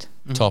lacked.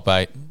 Top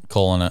 8,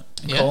 calling it.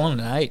 Calling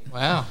it 8.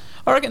 Wow.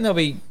 I reckon there'll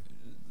be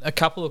a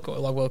couple of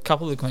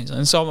the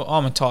Queensland. So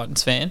I'm a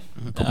Titans fan.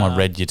 Put my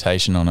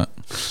reputation on it.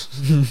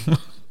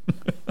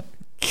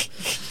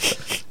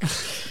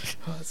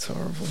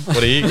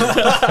 What are you?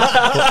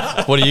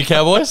 What are you,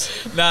 Cowboys?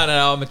 No,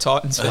 I'm a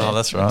Titans fan. Oh,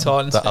 that's right.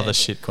 Titans The fan. other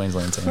shit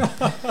Queensland team.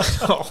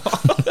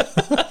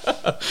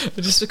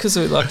 Just because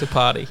we like to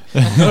party.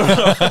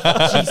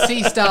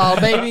 GC style,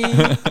 baby.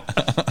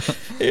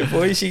 Yeah,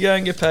 boys, you go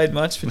and get paid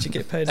much, but you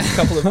get paid a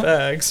couple of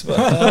bags. But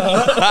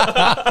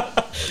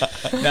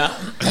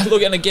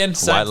look, and again,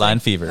 same White line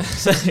thing. fever.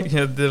 So,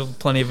 there'll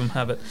plenty of them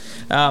have it.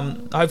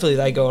 Hopefully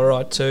they go all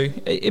right too.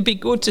 It'd be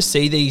good to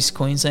see these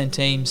Queensland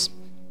teams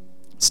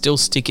still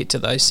stick it to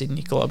those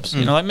Sydney clubs.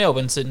 You know, like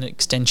Melbourne's an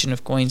extension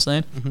of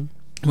Queensland.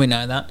 Mm-hmm. We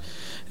know that.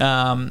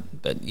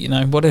 But,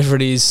 whatever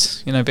it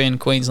is, being a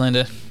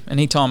Queenslander,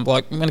 anytime,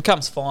 like when it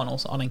comes to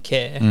finals, I don't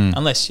care.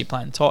 Unless you're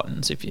playing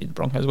Titans, if you're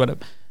Broncos, whatever.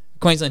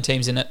 Queensland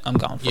team's in it, I'm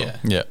going for it.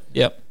 Yeah.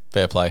 Yep.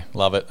 Fair play.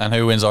 Love it. And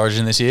who wins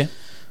Origin this year?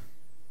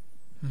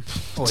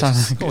 You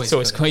just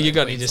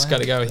got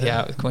to go with your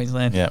heart with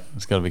Queensland. Yeah,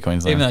 it's got to be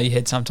Queensland. Even though your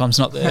head's sometimes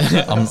not there.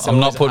 I'm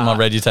not putting my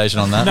reputation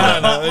on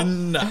that.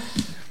 No.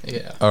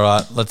 Yeah. All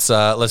right,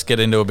 let's get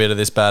into a bit of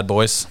this bad,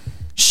 boys.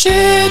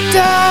 Shit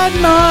dad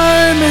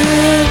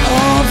moment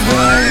of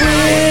the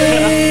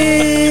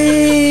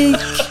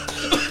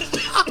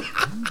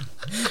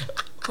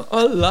week.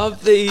 I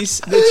love these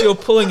that you're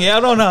pulling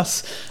out on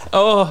us.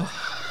 Oh.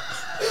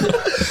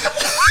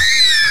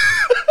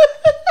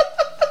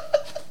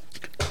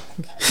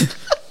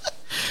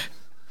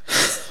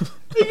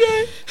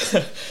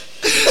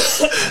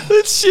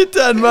 It's shit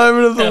dad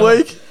moment of the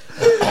week.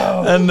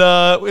 And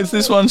it's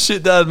this one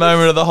shit dad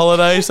moment of the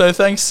holiday. So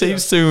thanks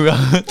heaps to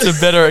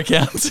Better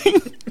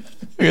Accounting.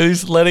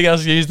 He's letting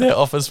us use their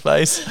office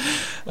space.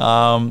 We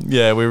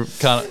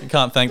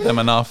can't thank them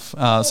enough.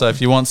 So if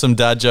you want some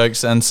dad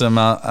jokes and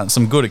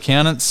some good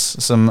accountants,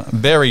 some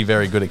very,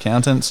 very good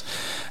accountants,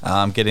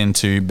 get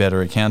into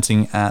Better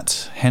Accounting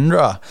at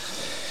Hendra.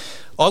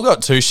 I've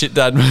got two shit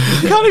dad.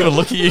 I can't even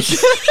look at you.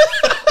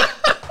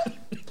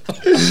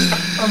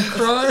 I'm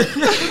crying.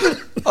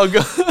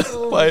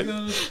 Wait.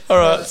 God. All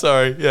right.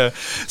 Sorry. Yeah.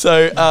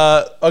 So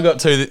I got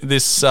two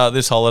this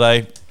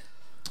holiday.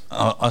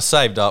 I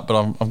saved up,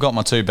 but I've got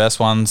my two best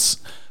ones.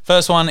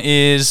 First one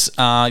is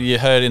you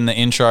heard in the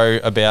intro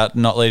about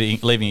not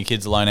leaving your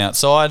kids alone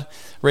outside.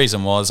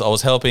 Reason was I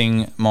was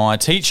helping my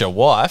teacher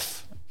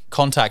wife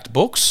contact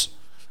books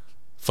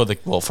for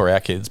our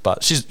kids,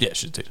 but she's a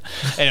teacher.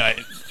 Anyway,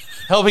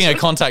 helping her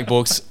contact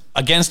books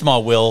against my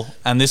will,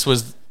 and this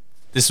was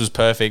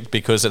perfect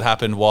because it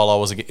happened while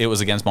it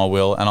was against my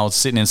will, and I was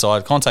sitting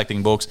inside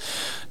contacting books.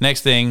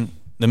 Next thing,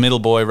 the middle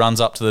boy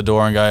runs up to the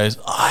door and goes,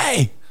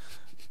 "Hey,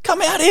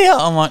 come out here."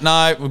 I'm like,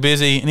 "No, we're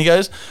busy." And he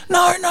goes,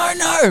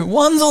 No,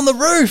 one's on the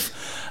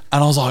roof.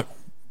 And I was like,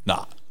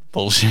 nah,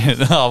 bullshit.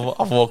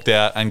 I've walked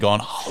out and gone,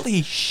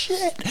 holy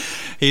shit.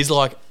 He's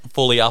like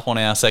fully up on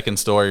our second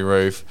story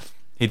roof.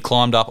 He'd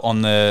climbed up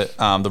on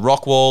the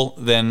rock wall,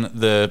 then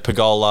the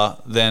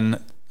pergola,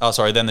 then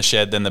the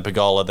shed, then the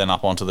pergola, then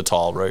up onto the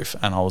tile roof.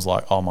 And I was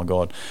like, oh my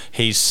God,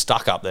 he's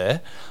stuck up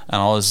there.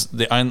 And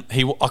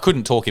I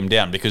couldn't talk him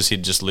down because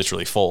he'd just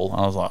literally fall.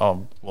 And I was like,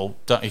 oh, well,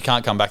 he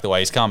can't come back the way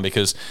he's come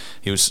because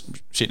he was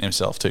shitting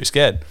himself, too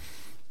scared.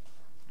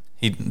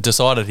 He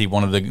decided he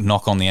wanted to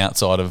knock on the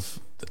outside of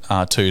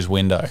Two's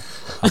window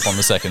up on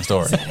the second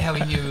story. Is that how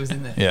he knew he was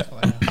in there? Yeah.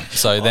 Wow.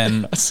 So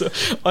then...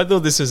 I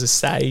thought this was a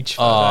stage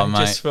photo,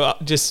 mate.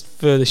 Just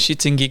for the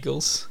shits and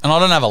giggles. And I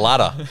don't have a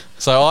ladder.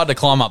 So I had to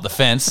climb up the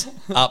fence,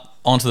 up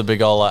onto the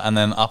pergola, and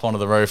then up onto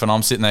the roof. And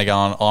I'm sitting there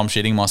going, I'm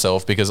shitting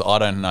myself because I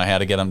don't know how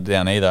to get them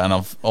down either. And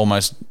I've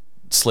almost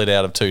slid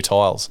out of two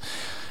tiles.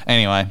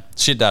 Anyway,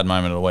 shit dad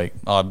moment of the week.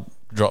 I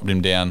dropped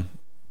him down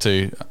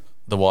to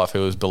the wife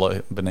who was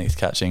beneath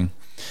catching.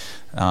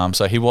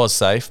 So he was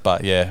safe,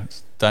 but yeah...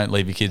 Don't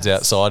leave your kids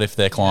outside if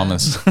they're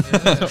climbers.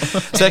 Yeah.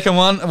 Second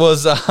one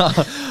was,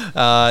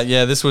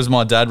 this was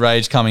my dad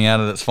rage coming out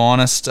at its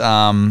finest.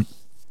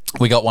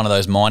 We got one of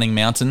those mining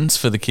mountains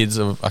for the kids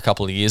a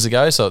couple of years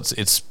ago, so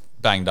it's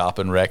banged up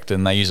and wrecked,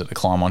 and they use it to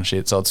climb on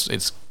shit. So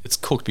it's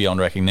cooked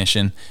beyond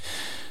recognition.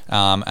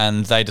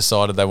 And they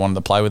decided they wanted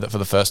to play with it for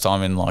the first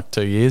time in like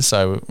 2 years.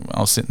 So I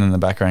was sitting in the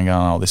background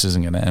going, "Oh, this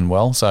isn't going to end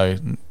well." So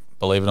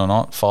believe it or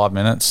not, 5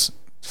 minutes,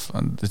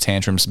 the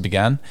tantrums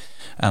began,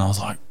 and I was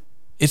like,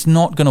 it's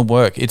not going to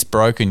work. It's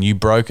broken. You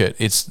broke it.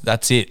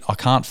 That's it. I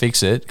can't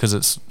fix it because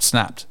it's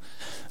snapped.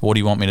 What do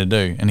you want me to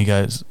do? And he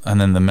goes, and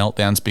then the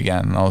meltdowns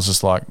began. And I was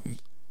just like,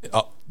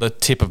 the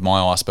tip of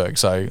my iceberg.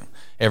 So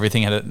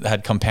everything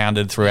had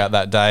compounded throughout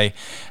that day.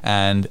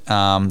 And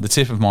the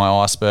tip of my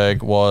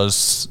iceberg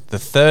was the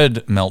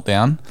third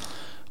meltdown.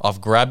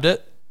 I've grabbed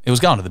it. It was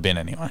going to the bin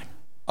anyway.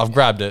 I've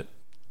grabbed it,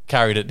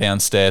 carried it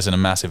downstairs in a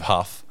massive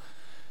huff.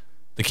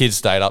 The kids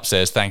stayed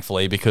upstairs,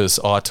 thankfully, because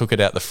I took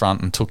it out the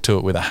front and took to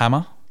it with a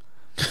hammer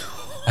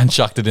and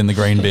chucked it in the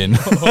green bin.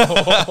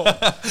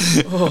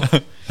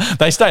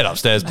 They stayed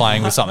upstairs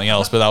playing with something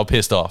else, but they were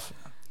pissed off.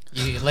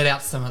 You let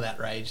out some of that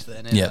rage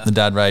then. Yeah, the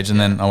dad rage, and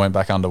then I went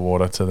back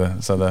underwater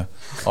so the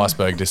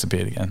iceberg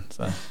disappeared again.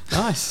 So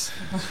nice.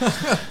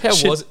 How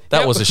was it?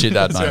 That was a shit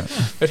dad moment.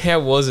 But how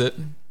was it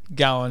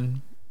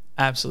going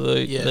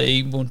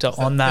absolutely munter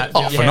on that.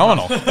 Oh,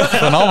 phenomenal.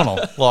 Phenomenal.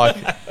 Like,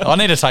 I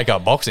need to take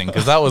up boxing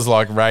because that was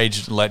like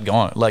rage let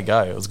go.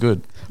 It was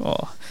good.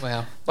 Oh,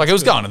 Wow. Like, it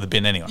was going to the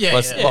bin anyway. Yeah,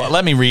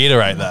 Let me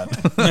reiterate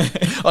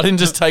that. I didn't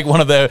just take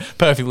one of their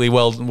perfectly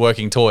well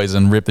working toys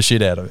and rip the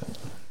shit out of it.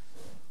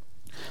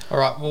 All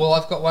right. Well,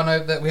 I've got one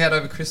that we had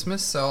over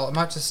Christmas, so I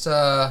might just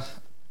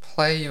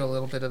play you a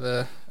little bit of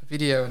a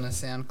video and a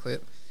sound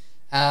clip.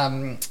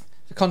 For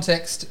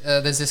context,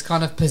 there's this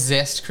kind of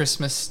possessed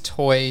Christmas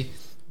toy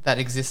that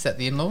exists at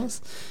the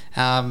in-laws.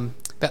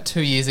 About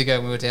 2 years ago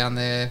when we were down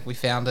there, we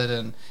found it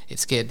and it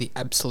scared the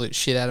absolute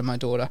shit out of my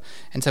daughter.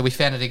 And so we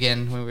found it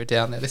again when we were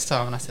down there this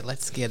time, and I said,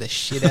 let's scare the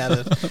shit out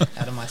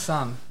of my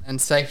son. And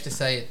safe to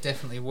say it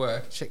definitely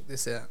worked. Check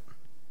this out.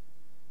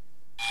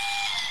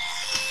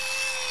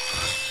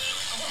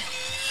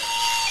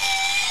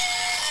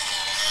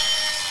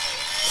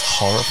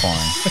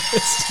 Horrifying.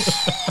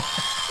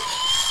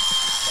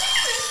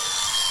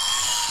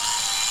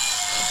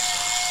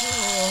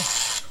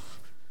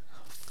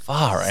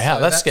 Far out.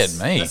 So That scared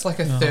me. That's like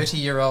a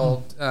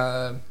 30-year-old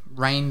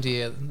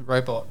reindeer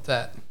robot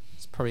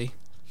that's probably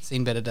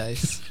seen better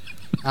days.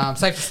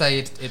 Safe to say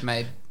it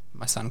made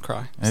my son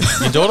cry.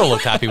 Your daughter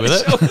looked happy with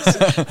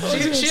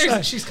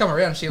it. She's come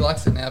around. She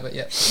likes it now, but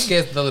yeah,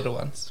 scares the little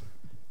ones.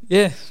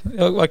 yeah,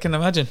 I can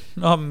imagine.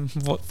 I'm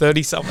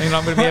 30-something and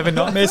I'm going to be having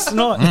nightmares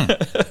tonight.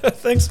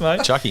 Thanks,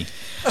 mate. Chucky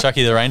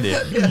the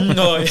reindeer.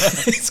 No, yeah,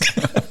 it's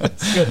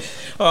good.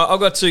 All right, I've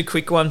got 2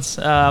 quick ones.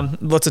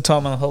 Lots of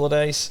time on the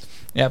holidays.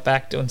 Out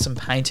back doing some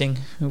painting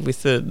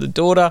with the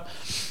daughter.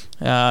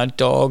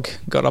 Dog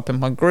got up in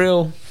my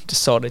grill,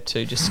 decided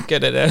to just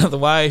get it out of the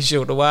way,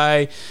 shoo it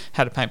away,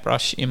 had a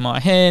paintbrush in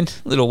my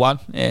hand, little one,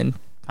 and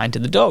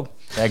painted the dog.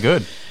 Yeah,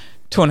 good.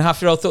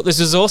 2.5-year-old thought this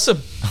was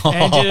awesome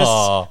and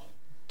just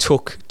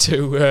took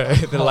to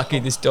the lucky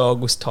this dog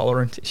was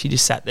tolerant. She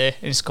just sat there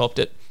and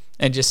sculpted it.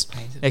 And just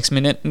next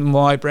minute,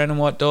 my brown and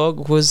white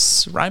dog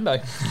was rainbow.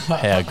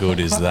 How good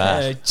is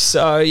that?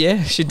 So,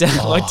 yeah, should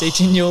definitely like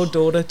teaching your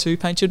daughter to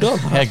paint your dog.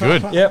 How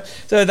good. Yep.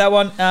 So that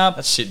one.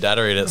 That's shit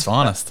daddery at its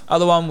finest.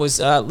 Other one was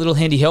Little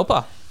Handy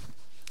Helper.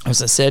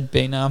 As I said,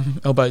 been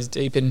elbows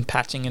deep in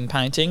patching and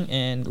painting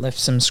and left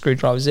some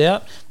screwdrivers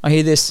out. I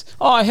hear this,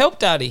 I help,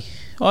 Daddy.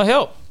 I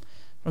help.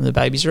 From the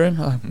baby's room.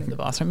 Oh, in the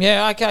bathroom.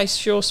 Yeah, okay,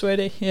 sure,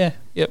 sweetie. Yeah,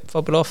 yep,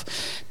 fob it off.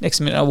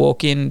 Next minute I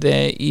walk in,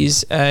 there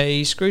is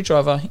a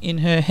screwdriver in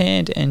her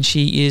hand and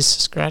she is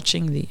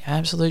scratching the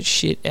absolute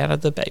shit out of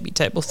the baby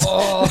table.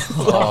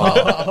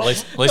 At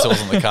least it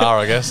wasn't the car,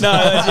 I guess. No,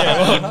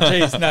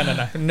 geez,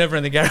 no. Never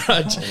in the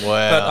garage.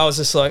 Wow. But I was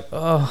just like,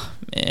 oh,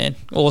 man,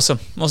 awesome.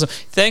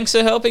 Thanks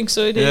for helping,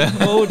 sweetie. Yeah.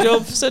 All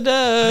job for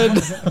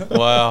Dad.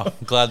 Wow.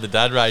 Glad the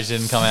dad rage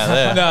didn't come out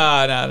there.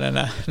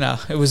 No.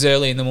 It was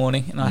early in the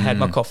morning and I had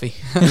my coffee.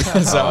 So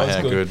I was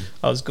how good.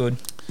 I was good.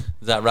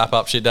 Does that wrap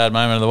up Shit Dad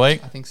moment of the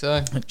week? I think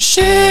so.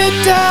 Shit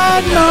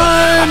Dad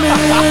moment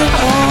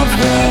of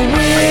the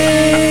week.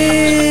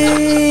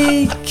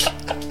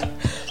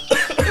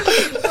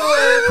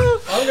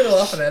 I'm going to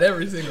laugh at that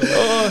every single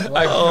day.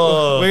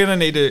 We're gonna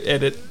need to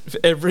edit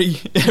every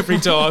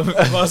time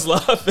of us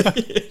laughing.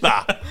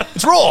 Nah,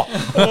 it's raw.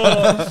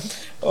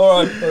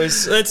 All right,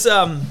 boys.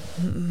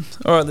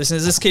 All right,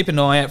 listeners. Let's keep an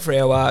eye out for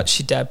our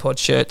Shit Dad Pod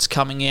shirts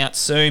coming out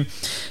soon.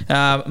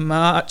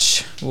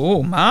 March,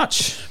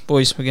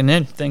 boys. We're getting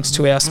in thanks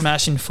to our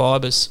Smashing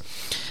Fibers.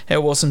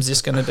 How awesome is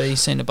this going to be?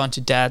 Seeing a bunch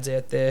of dads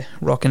out there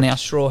rocking our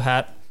straw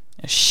hat,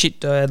 a Shit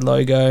Dad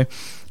logo,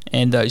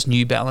 and those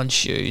New Balance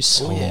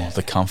shoes. Oh, yeah.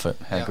 The comfort.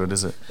 How good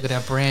is it? We've got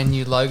our brand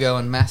new logo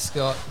and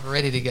mascot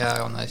ready to go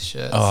on those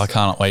shirts. Oh, I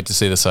can't wait to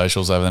see the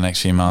socials over the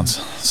next few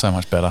months. So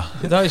much better.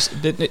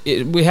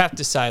 We have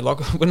to say,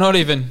 like, we're not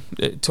even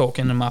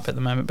talking them up at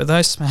the moment, but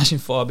those Smashing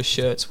Fibre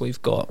shirts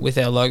we've got with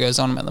our logos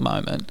on them at the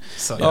moment.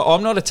 So,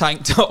 I'm not a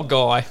tank top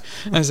guy.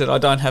 I said I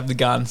don't have the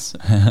guns,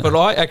 but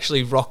I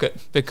actually rock it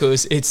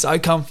because it's so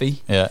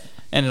comfy. Yeah.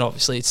 And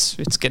obviously it's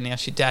getting our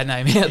Shit Dad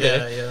name out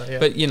there. Yeah.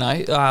 But, you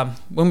know,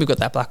 when we've got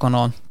that black one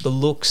on, the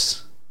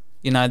looks,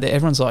 you know,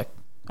 everyone's like,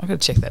 I've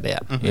got to check that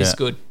out. Mm-hmm. It's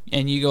good.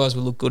 And you guys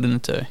will look good in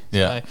it too.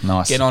 Yeah, so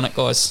nice. Get on it,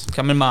 guys.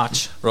 Come in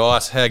March.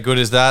 Right, how good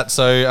is that?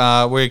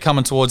 So we're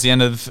coming towards the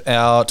end of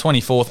our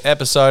 24th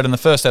episode and the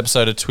first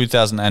episode of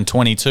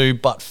 2022.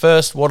 But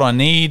first, what I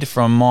need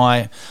from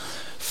my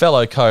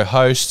fellow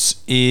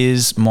co-hosts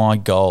is my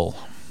goal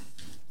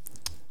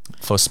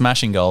for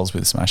smashing goals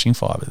with Smashing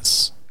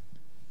Fibers.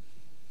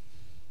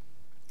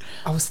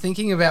 I was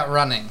thinking about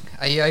running.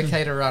 Are you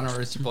okay to run, or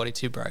is your body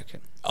too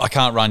broken? I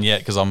can't run yet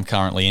because I'm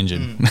currently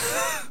injured.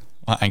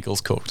 My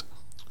ankle's cooked.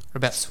 What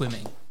about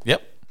swimming? Yep.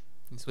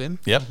 You swim?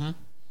 Yep.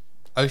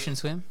 Ocean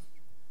swim?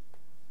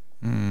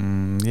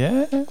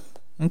 Yeah.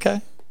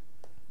 Okay.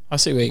 I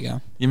see where you're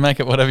going. You make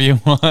it whatever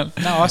you want.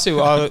 No, I see.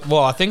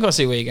 I think I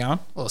see where you're going.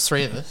 Well, there's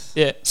 3 of us.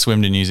 Yeah.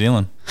 Swim to New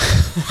Zealand.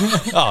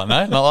 Oh,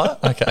 no? Not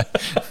like that? Okay.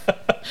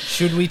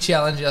 Should we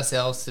challenge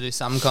ourselves to do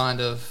some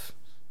kind of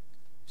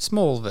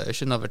small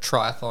version of a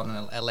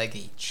triathlon, a leg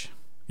each?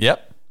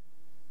 Yep.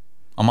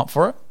 I'm up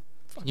for it.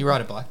 You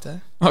ride a bike,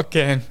 though? I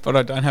can, but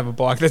I don't have a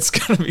bike that's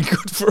going to be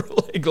good for a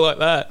leg like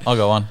that. I'll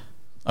go on.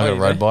 I got a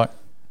road bike.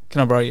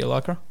 Can I borrow your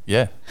lycra?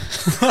 Yeah.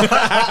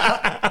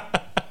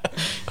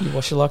 You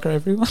wash your lycra,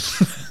 everyone?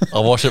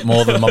 I'll wash it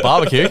more than my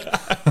barbecue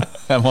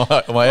and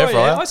my air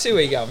fryer. Yeah, I see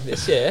where you're going with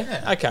this.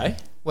 Yeah. Okay.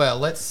 Well,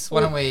 why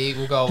don't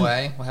we'll go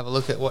away. We'll have a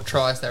look at what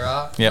tries there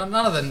are. Yep.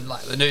 None of them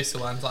like the noosa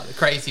ones, like the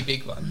crazy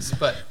big ones,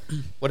 but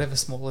whatever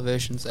smaller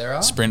versions there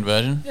are. Sprint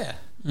version. Yeah.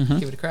 Mm-hmm.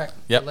 Give it a crack.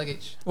 Yep. A leg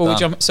each. Well,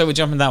 we're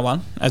jumping that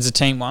one as a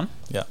team one.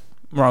 Yeah.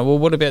 Right. Well,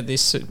 what about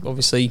this?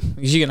 Obviously,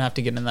 because you're going to have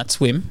to get in that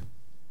swim.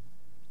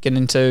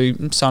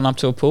 Sign up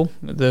to a pool.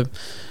 There's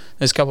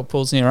a couple of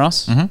pools near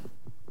us. Mm-hmm.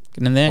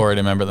 Get in there.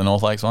 Already a member at the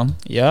North Lakes one.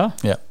 Yeah.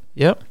 Yeah.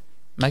 Yep.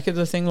 Make it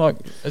the thing, like,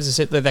 as I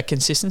said, that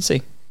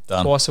consistency.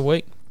 Done. Twice a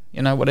week.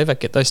 You know, whatever.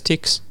 Get those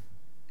ticks.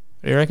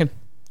 What do you reckon?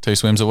 2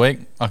 swims a week.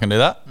 I can do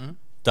that.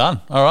 Done.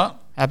 All right.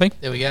 Happy?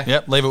 There we go.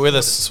 Yep. Leave it with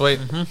us. Sweet.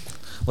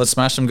 Let's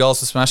smash some goals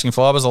for smashing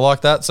fibres. I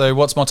like that. So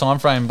what's my time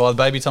frame by the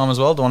baby time as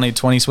well? Do I need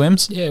 20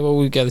 swims? Yeah, well,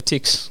 we go the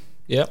ticks.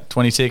 Yep.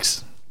 20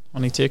 ticks.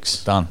 20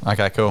 ticks. Done.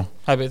 Okay, cool.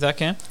 Happy with that,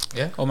 Cam?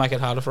 Yeah. Or make it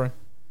harder for him?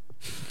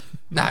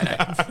 No.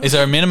 Is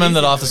there a minimum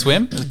that I have to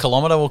swim? A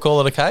kilometre, we'll call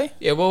it a K?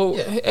 Yeah, well,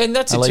 and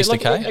that's At it too. least a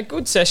Like K? a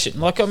good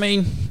session. Like, I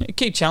mean,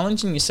 keep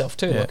challenging yourself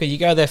too. Yeah. Like, you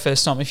go there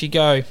first time. If you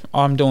go,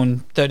 I'm doing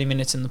 30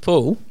 minutes in the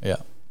pool. Yeah.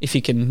 If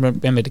you can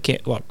remember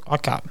to I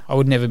can't. I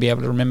would never be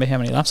able to remember how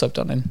many laps I've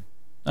done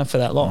for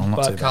that long. not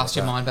But too bad. Cast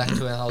your mind back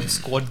to our old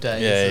squad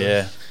days.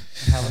 Yeah.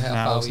 How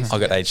far we used I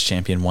to got go. age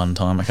champion one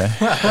time, okay?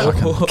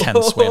 I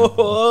can swim.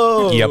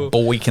 Yeah,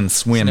 boy can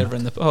swim. I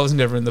was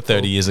never in the pool.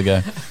 30 years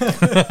ago.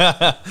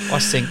 I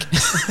sink.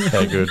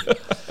 How good.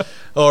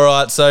 All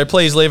right, so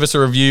please leave us a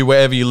review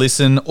wherever you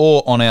listen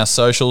or on our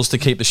socials to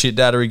keep the Shit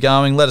Daddery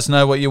going. Let us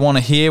know what you want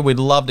to hear. We'd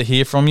love to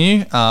hear from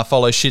you.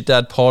 Follow Shit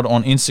Dad Pod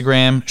on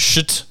Instagram,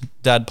 Shit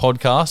Dad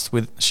Podcast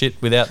with shit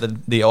without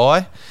the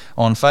I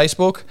on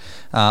Facebook,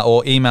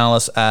 or email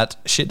us at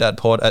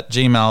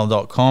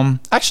shitdadpod@gmail.com.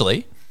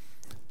 Actually,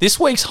 this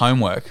week's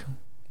homework,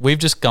 we've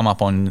just come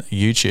up on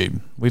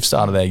YouTube. We've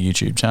started our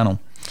YouTube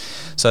channel.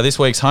 So this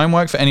week's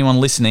homework for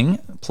anyone listening,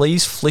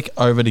 please flick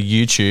over to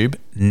YouTube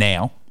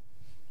now.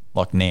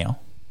 Like now.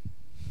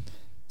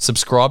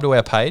 Subscribe to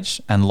our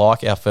page and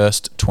like our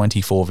first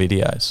 24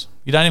 videos.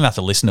 You don't even have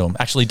to listen to them.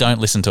 Actually,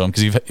 don't listen to them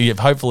because you've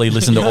hopefully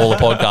listened to all the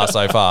podcasts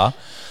so far.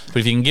 But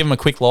if you can give them a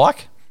quick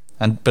like,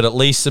 but at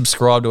least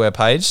subscribe to our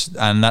page,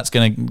 and that's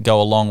going to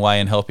go a long way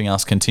in helping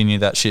us continue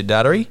that shit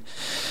daddery.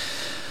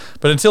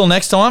 But until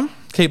next time,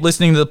 keep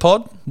listening to the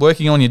pod,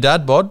 working on your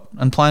dad bod,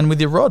 and playing with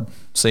your rod.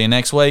 See you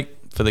next week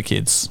for the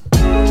kids.